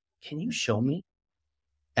this? Can you show me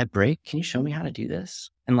at break? Can you show me how to do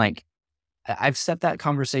this? And like, I've set that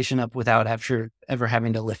conversation up without ever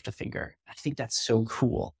having to lift a finger. I think that's so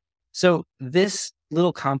cool. So this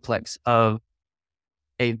little complex of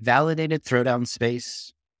a validated throwdown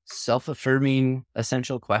space, self-affirming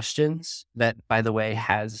essential questions that, by the way,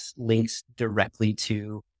 has links directly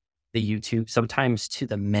to the YouTube, sometimes to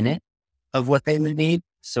the minute of what they would need.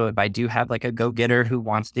 So if I do have like a go-getter who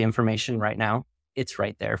wants the information right now, it's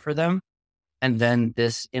right there for them. And then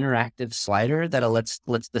this interactive slider that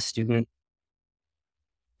lets the student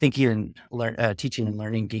teaching and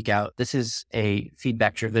learning geek out. This is a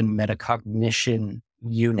feedback-driven metacognition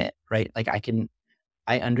unit, right? Like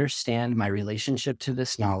I understand my relationship to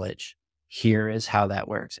this knowledge. Here is how that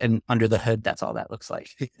works. And under the hood, that's all that looks like.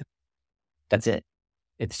 That's it.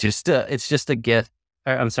 It's just a GIF.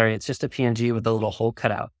 It's just a PNG with a little hole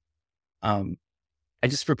cut out. I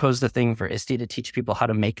just proposed a thing for ISTE to teach people how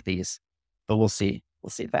to make these, but we'll see. We'll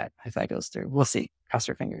see if that goes through. We'll see. Cross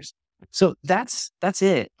our fingers. So that's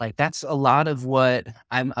it. Like that's a lot of what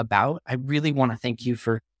I'm about. I really want to thank you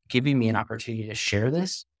for giving me an opportunity to share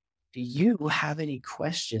this. Do you have any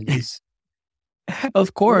questions?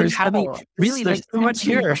 Of course. I mean, really, there's so much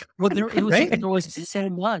here. Well, there Right? was so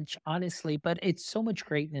much, honestly, but it's so much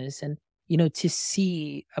greatness. And, to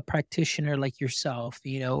see a practitioner like yourself,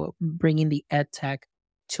 bringing the ed tech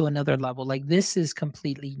to another level, like this is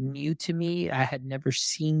completely new to me. I had never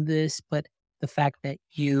seen this, but the fact that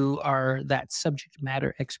you are that subject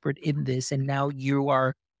matter expert in this, and now you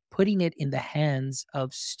are putting it in the hands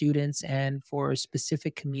of students and for a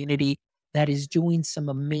specific community that is doing some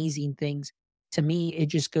amazing things. To me, it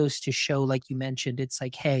just goes to show, like you mentioned, it's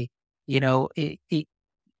like, hey,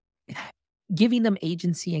 giving them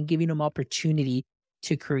agency and giving them opportunity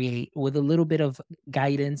to create with a little bit of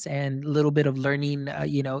guidance and a little bit of learning,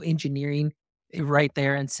 engineering right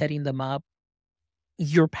there and setting them up.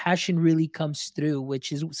 Your passion really comes through,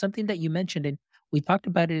 which is something that you mentioned. And we talked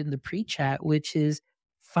about it in the pre-chat, which is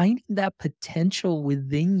finding that potential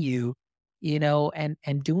within you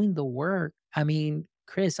and doing the work. I mean,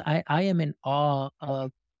 Chris, I am in awe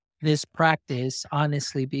of this practice,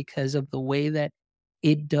 honestly, because of the way that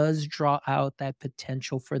it does draw out that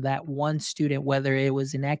potential for that one student, whether it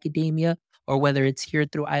was in academia or whether it's here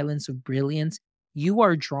through Islands of Brilliance. You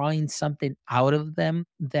are drawing something out of them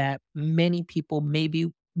that many people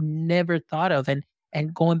maybe never thought of.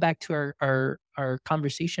 And going back to our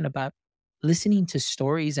conversation about listening to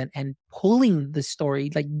stories and pulling the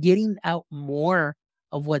story, like getting out more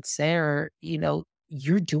of what's there,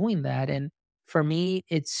 you're doing that. And for me,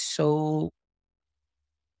 it's so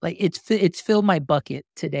like it's filled my bucket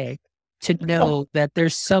today to know that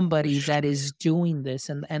there's somebody that is doing this,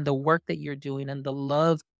 and the work that you're doing and the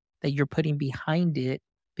love that you're putting behind it,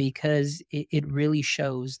 because it really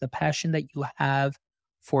shows the passion that you have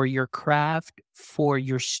for your craft, for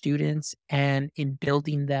your students, and in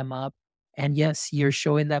building them up. And yes, you're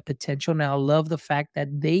showing that potential. Now, I love the fact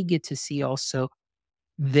that they get to see also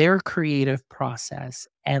their creative process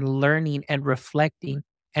and learning and reflecting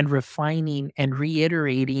and refining and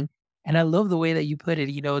reiterating. And I love the way that you put it,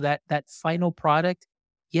 that final product,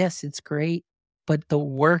 yes, it's great, but the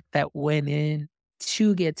work that went in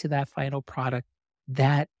to get to that final product,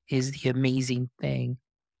 that is the amazing thing.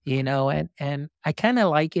 And I kind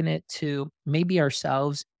of liken it to maybe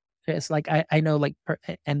ourselves. It's like I know, like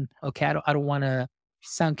and okay, I don't want to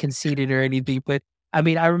sound conceited or anything, but I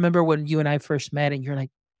mean, I remember when you and I first met and you're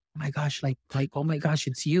like, "Oh my gosh, oh my gosh,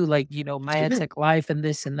 it's you, like, my ed tech life and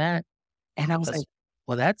this and that." And I was like,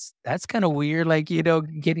 "Well, that's kind of weird, like,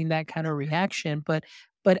 getting that kind of reaction." But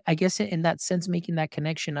I guess in that sense, making that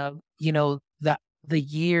connection of, the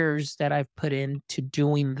years that I've put into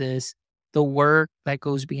doing this, the work that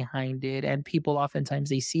goes behind it, and people oftentimes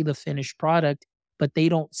they see the finished product, but they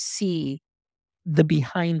don't see the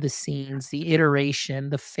behind the scenes, the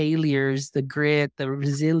iteration, the failures, the grit, the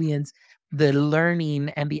resilience, the learning,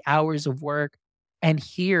 and the hours of work. And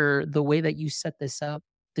here, the way that you set this up,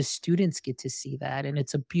 the students get to see that. And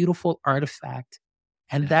it's a beautiful artifact.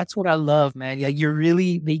 And that's what I love, man. Yeah,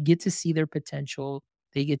 they get to see their potential,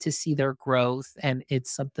 they get to see their growth. And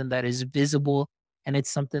it's something that is visible. And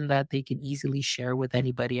it's something that they can easily share with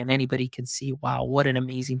anybody, and anybody can see, wow, what an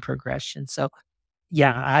amazing progression. So,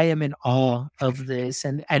 yeah, I am in awe of this,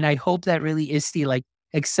 and I hope that really ISTE, like,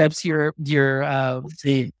 accepts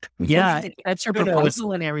See, yeah, accepts your who knows?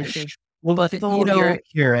 proposal and everything. Well, But, people will hear it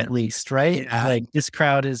here at least, right? Yeah. Like this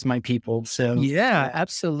crowd is my people. So yeah,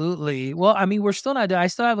 absolutely. Well, I mean, we're still not done. I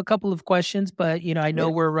still have a couple of questions, but, I know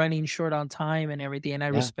Yeah. we're running short on time and everything, and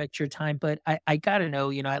I Yeah. respect your time, but I gotta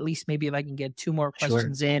know, at least maybe if I can get 2 more Sure.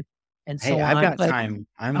 questions in and Hey, so I've on. got But time.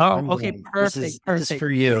 I'm okay, game. perfect, This is perfect.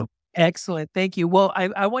 for you. Excellent. Thank you. Well,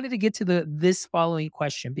 I wanted to get to this following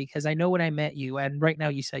question, because I know when I met you, and right now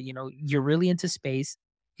you said, you're really into space.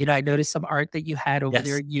 I noticed some art that you had over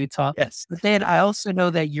there Yes. in Utah. Yes. But then I also know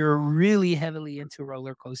that you're really heavily into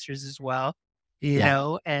roller coasters as well.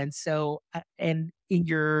 Yeah. And so and in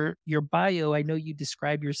your bio, I know you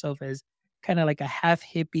describe yourself as kind of like a half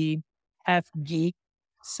hippie, half geek.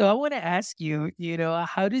 So I want to ask you,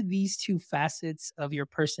 how did these two facets of your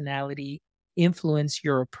personality influence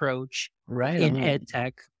your approach Right in on. ed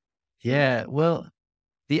tech? Yeah. Well,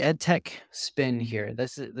 the ed tech spin here.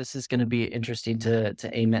 This is going to be interesting to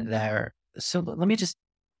aim at there. So let me just.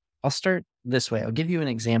 I'll start this way. I'll give you an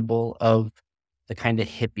example of the kind of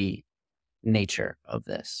hippie nature of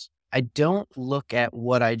this. I don't look at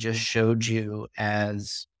what I just showed you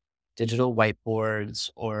as digital whiteboards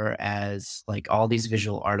or as like all these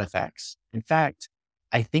visual artifacts. In fact,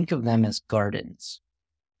 I think of them as gardens.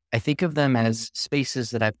 I think of them as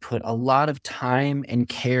spaces that I've put a lot of time and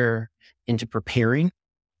care into preparing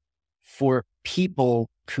for people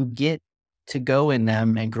who get to go in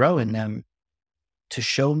them and grow in them to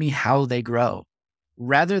show me how they grow,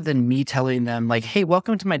 rather than me telling them like, hey,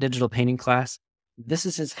 welcome to my digital painting class. This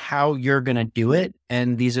is how you're going to do it.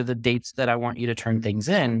 And these are the dates that I want you to turn things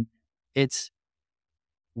in. It's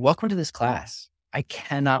welcome to this class. I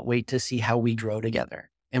cannot wait to see how we grow together.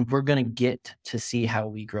 And we're going to get to see how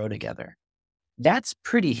we grow together. That's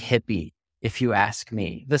pretty hippie, if you ask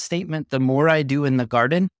me. The statement, the more I do in the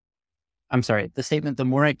garden, the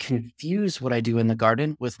more I confuse what I do in the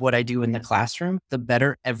garden with what I do in the classroom, the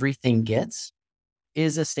better everything gets,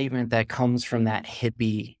 is a statement that comes from that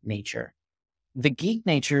hippie nature. The geek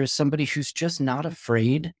nature is somebody who's just not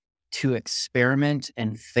afraid to experiment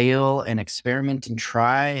and fail and experiment and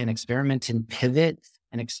try and experiment and pivot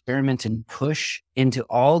and experiment and push into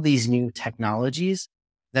all these new technologies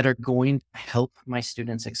that are going to help my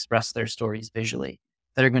students express their stories visually,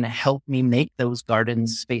 that are going to help me make those garden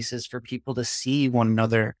spaces for people to see one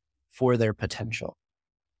another for their potential.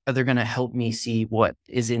 they're going to help me see what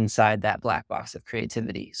is inside that black box of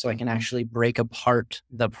creativity so I can actually break apart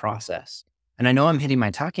the process. And I know I'm hitting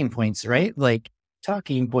my talking points, right? Like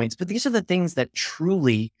talking points, but these are the things that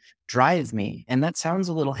truly drive me. And that sounds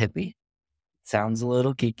a little hippie, sounds a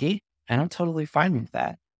little geeky, and I'm totally fine with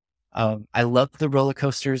that. I love the roller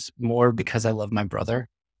coasters more because I love my brother.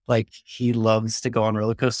 Like he loves to go on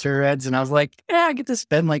roller coaster rides. And I was like, yeah, I get to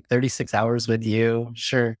spend like 36 hours with you.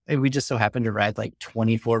 Sure. And we just so happen to ride like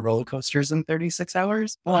 24 roller coasters in 36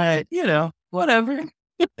 hours. But, whatever.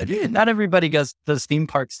 Not everybody does theme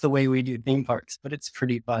parks the way we do theme parks, but it's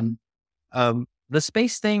pretty fun. The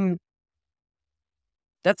space thing,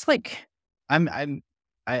 that's like,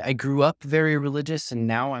 I grew up very religious, and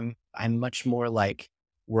now I'm much more like,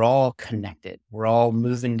 we're all connected. We're all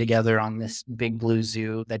moving together on this big blue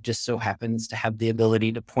zoo that just so happens to have the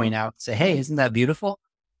ability to point out, say, hey, isn't that beautiful?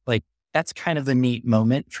 Like that's kind of a neat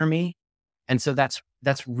moment for me. And so that's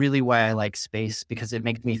really why I like space, because it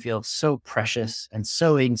makes me feel so precious and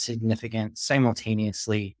so insignificant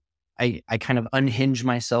simultaneously. I kind of unhinge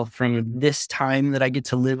myself from this time that I get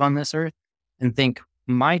to live on this earth and think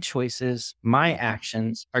my choices, my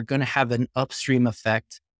actions are going to have an upstream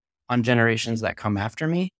effect on generations that come after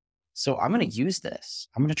me. So I'm going to use this.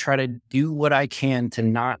 I'm going to try to do what I can to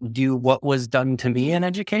not do what was done to me in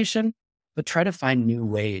education, but try to find new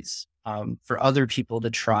ways for other people to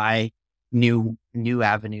try new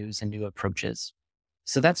avenues and new approaches.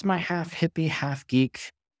 So that's my half hippie, half geek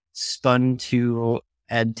spun to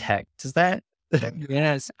ed tech. Does that?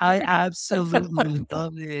 Yes, I absolutely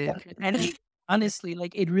love it. And honestly,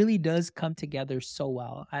 like it really does come together so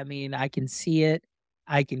well. I mean, I can see it.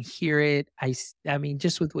 I can hear it. I mean,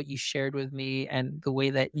 just with what you shared with me and the way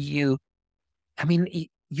that you're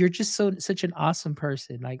just such an awesome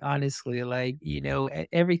person. Like, honestly, like,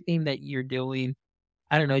 everything that you're doing,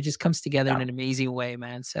 I don't know, it just comes together in an amazing way,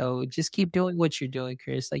 man. So just keep doing what you're doing,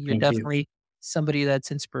 Chris. Like, you're Thank you. definitely somebody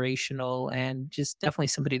that's inspirational and just definitely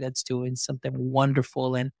somebody that's doing something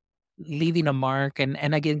wonderful and leaving a mark. And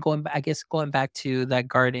again, going back to that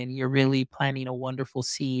garden, you're really planting a wonderful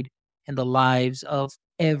seed in the lives of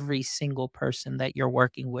every single person that you're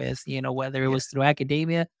working with, whether it was through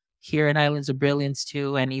academia here in Islands of Brilliance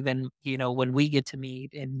too, and even, when we get to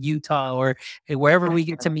meet in Utah or wherever we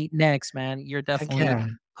get to meet next, man, you're definitely Yeah.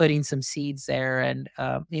 putting some seeds there. And,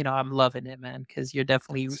 I'm loving it, man, because you're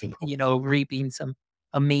definitely, reaping some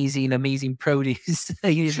amazing produce.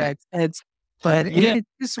 But Yeah. it's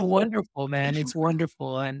just wonderful, man. It's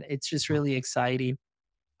wonderful. And it's just really exciting.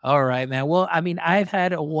 All right, man. Well, I mean, I've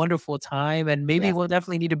had a wonderful time, and maybe Yeah. we'll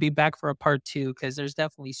definitely need to be back for a part two because there's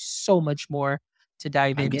definitely so much more to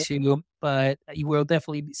dive Okay. into. But you will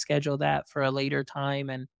definitely schedule that for a later time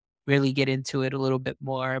and really get into it a little bit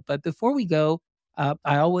more. But before we go,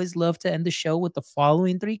 I always love to end the show with the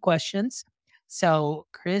following three questions. So,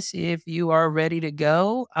 Chris, if you are ready to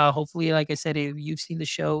go, hopefully, like I said, if you've seen the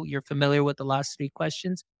show, you're familiar with the last three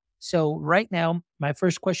questions. So, right now, my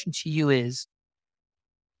first question to you is,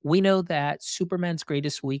 we know that Superman's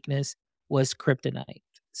greatest weakness was kryptonite.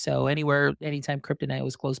 So anytime kryptonite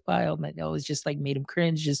was close by, it was just like made him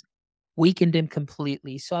cringe, just weakened him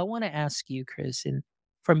completely. So I want to ask you, Chris, and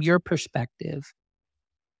from your perspective,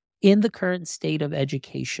 in the current state of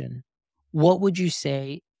education, what would you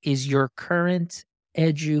say is your current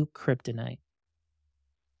edu kryptonite?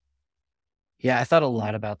 Yeah, I thought a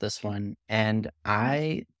lot about this one, and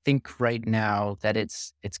I think right now that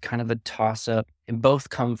it's kind of a toss up. And both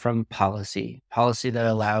come from policy that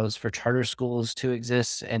allows for charter schools to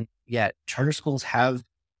exist, and yet charter schools have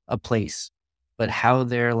a place, but how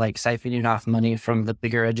they're like siphoning off money from the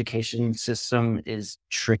bigger education system is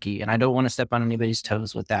tricky. And I don't want to step on anybody's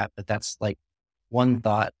toes with that, but that's like one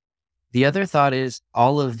thought. The other thought is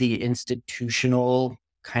all of the institutional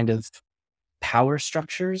kind of power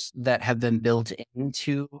structures that have been built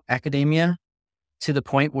into academia to the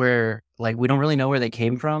point where like we don't really know where they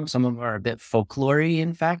came from. Some of them are a bit folklore-y,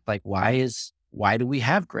 in fact. Like why do we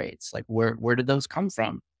have grades? Like where did those come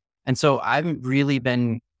from? And so I've really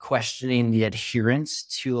been questioning the adherence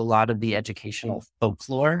to a lot of the educational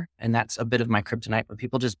folklore. And that's a bit of my kryptonite, where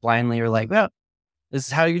people just blindly are like, well, this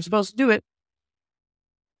is how you're supposed to do it.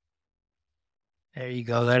 There you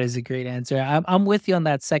go. That is a great answer. I'm with you on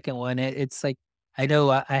that second one. It's like, I know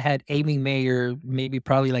I had Amy Mayer maybe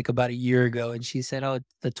probably like about a year ago, and she said, "Oh,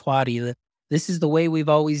 the twatty, this is the way we've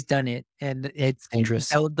always done it." And it's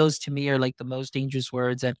Dangerous. those to me are like the most dangerous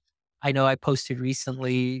words. And I know I posted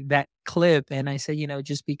recently that clip, and I said,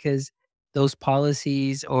 just because those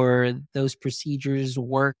policies or those procedures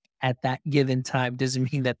work at that given time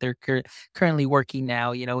doesn't mean that they're currently working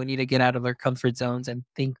now. We need to get out of our comfort zones and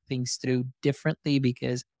think things through differently,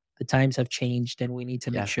 because the times have changed and we need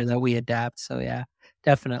to make Yeah. sure that we adapt. So yeah,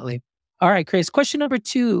 definitely. All right, Chris, question number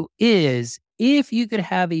 2 is, if you could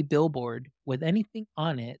have a billboard with anything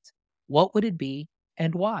on it, what would it be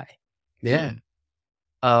and why? Yeah.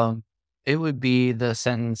 Um, it would be the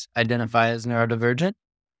sentence, identify as neurodivergent.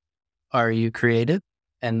 Are you creative?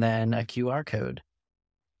 And then a QR code.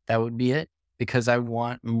 That would be it, because I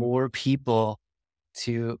want more people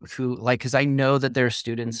because I know that there are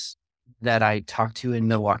students that I talk to in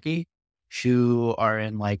Milwaukee who are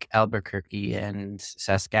in like Albuquerque and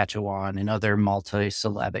Saskatchewan and other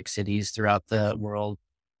multi-syllabic cities throughout the world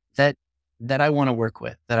that I want to work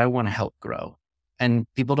with, that I want to help grow. And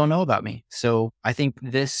people don't know about me. So I think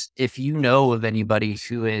if you know of anybody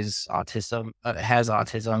who has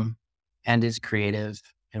autism and is creative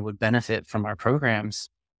and would benefit from our programs,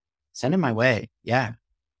 send it my way. Yeah.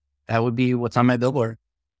 That would be what's on my billboard.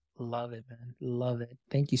 Love it, man. Love it.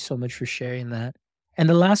 Thank you so much for sharing that. And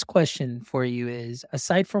the last question for you is,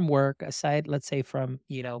 aside from work, let's say from,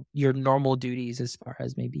 your normal duties as far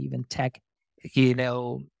as maybe even tech, you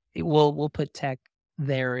know, we'll put tech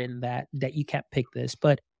there in that you can't pick this,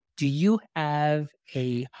 but do you have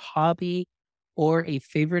a hobby or a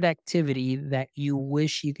favorite activity that you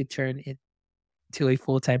wish you could turn into a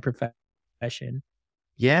full-time profession?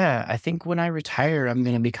 Yeah. I think when I retire, I'm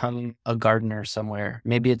going to become a gardener somewhere.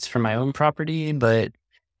 Maybe it's for my own property, but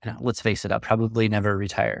let's face it, I'll probably never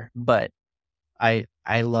retire. But I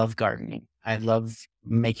love gardening. I love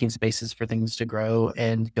making spaces for things to grow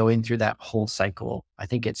and going through that whole cycle. I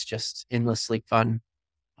think it's just endlessly fun.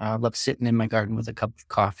 I love sitting in my garden with a cup of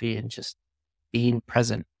coffee and just being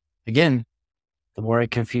present. Again, the more I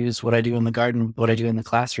confuse what I do in the garden with what I do in the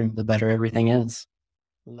classroom, the better everything is.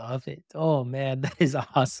 Love it. Oh man, that is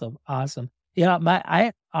awesome. Awesome. Yeah,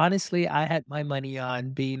 I honestly I had my money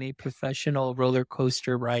on being a professional roller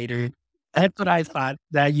coaster rider. That's what I thought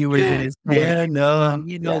that you were gonna say. Yeah, no.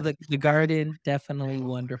 Yeah. The garden, definitely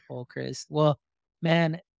wonderful, Chris. Well,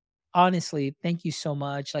 man, honestly, thank you so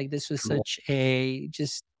much. Like this was Cool. such a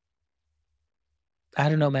just I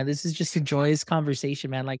don't know, man. This is just a joyous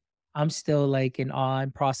conversation, man. Like I'm still like in awe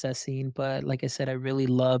and processing, but like I said, I really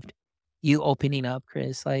loved you opening up,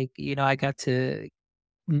 Chris. Like, I got to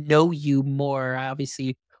know you more.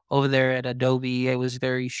 Obviously, over there at Adobe, it was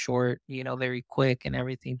very short, very quick and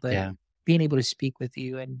everything. But Yeah. being able to speak with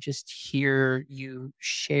you and just hear you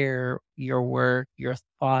share your work, your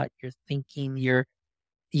thought, your thinking, your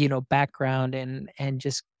background, and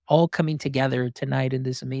just all coming together tonight in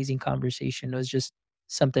this amazing conversation was just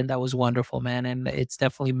something that was wonderful, man. And it's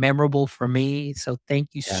definitely memorable for me. So thank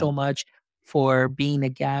you Yeah. so much for being a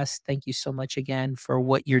guest. Thank you so much again for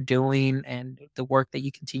what you're doing and the work that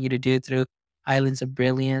you continue to do through Islands of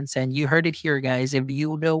Brilliance. And you heard it here, guys. If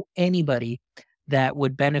you know anybody that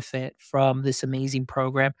would benefit from this amazing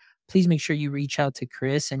program, please make sure you reach out to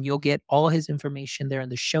Chris, and you'll get all his information there in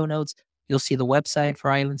the show notes. You'll see the website for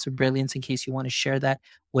Islands of Brilliance in case you want to share that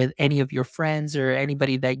with any of your friends or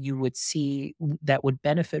anybody that you would see that would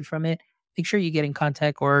benefit from it. Make sure you get in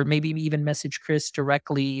contact, or maybe even message Chris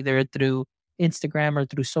directly, either through Instagram or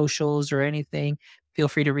through socials or anything. Feel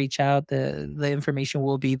free to reach out. The information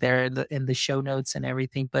will be there in the show notes and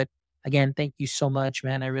everything. But again, thank you so much,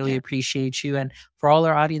 man. I really Yeah. appreciate you. And for all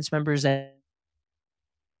our audience members that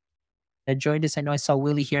joined us, I know I saw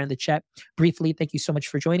Willie here in the chat briefly. Thank you so much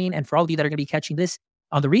for joining. And for all of you that are going to be catching this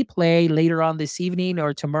on the replay later on this evening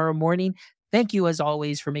or tomorrow morning, thank you as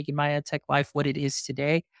always for making my EdTech life what it is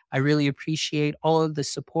today. I really appreciate all of the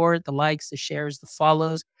support, the likes, the shares, the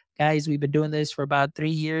follows. Guys, we've been doing this for about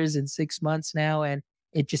 3 years and 6 months now, and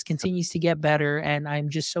it just continues to get better. And I'm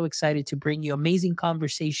just so excited to bring you amazing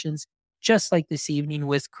conversations just like this evening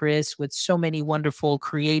with Chris, with so many wonderful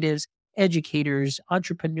creatives, educators,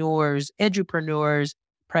 entrepreneurs, edupreneurs,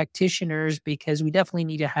 practitioners, because we definitely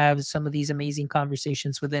need to have some of these amazing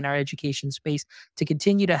conversations within our education space to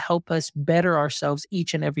continue to help us better ourselves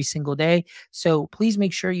each and every single day. So please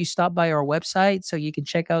make sure you stop by our website so you can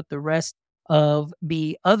check out the rest of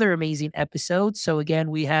the other amazing episodes. So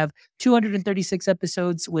again, we have 236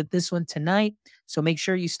 episodes with this one tonight. So make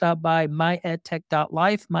sure you stop by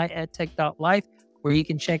myedtech.life, where you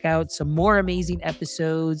can check out some more amazing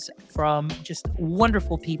episodes from just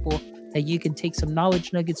wonderful people that you can take some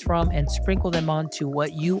knowledge nuggets from and sprinkle them onto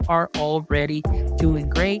what you are already doing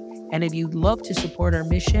great. And if you'd love to support our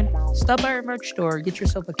mission, stop by our merch store, get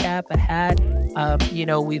yourself a cap, a hat.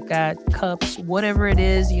 We've got cups, whatever it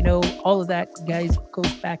is, all of that, guys,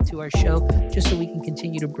 goes back to our show just so we can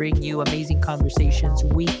continue to bring you amazing conversations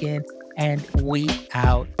week in and week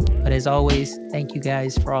out. But as always, thank you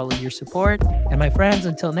guys for all of your support. And my friends,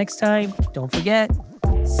 until next time, don't forget,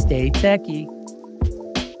 stay techie.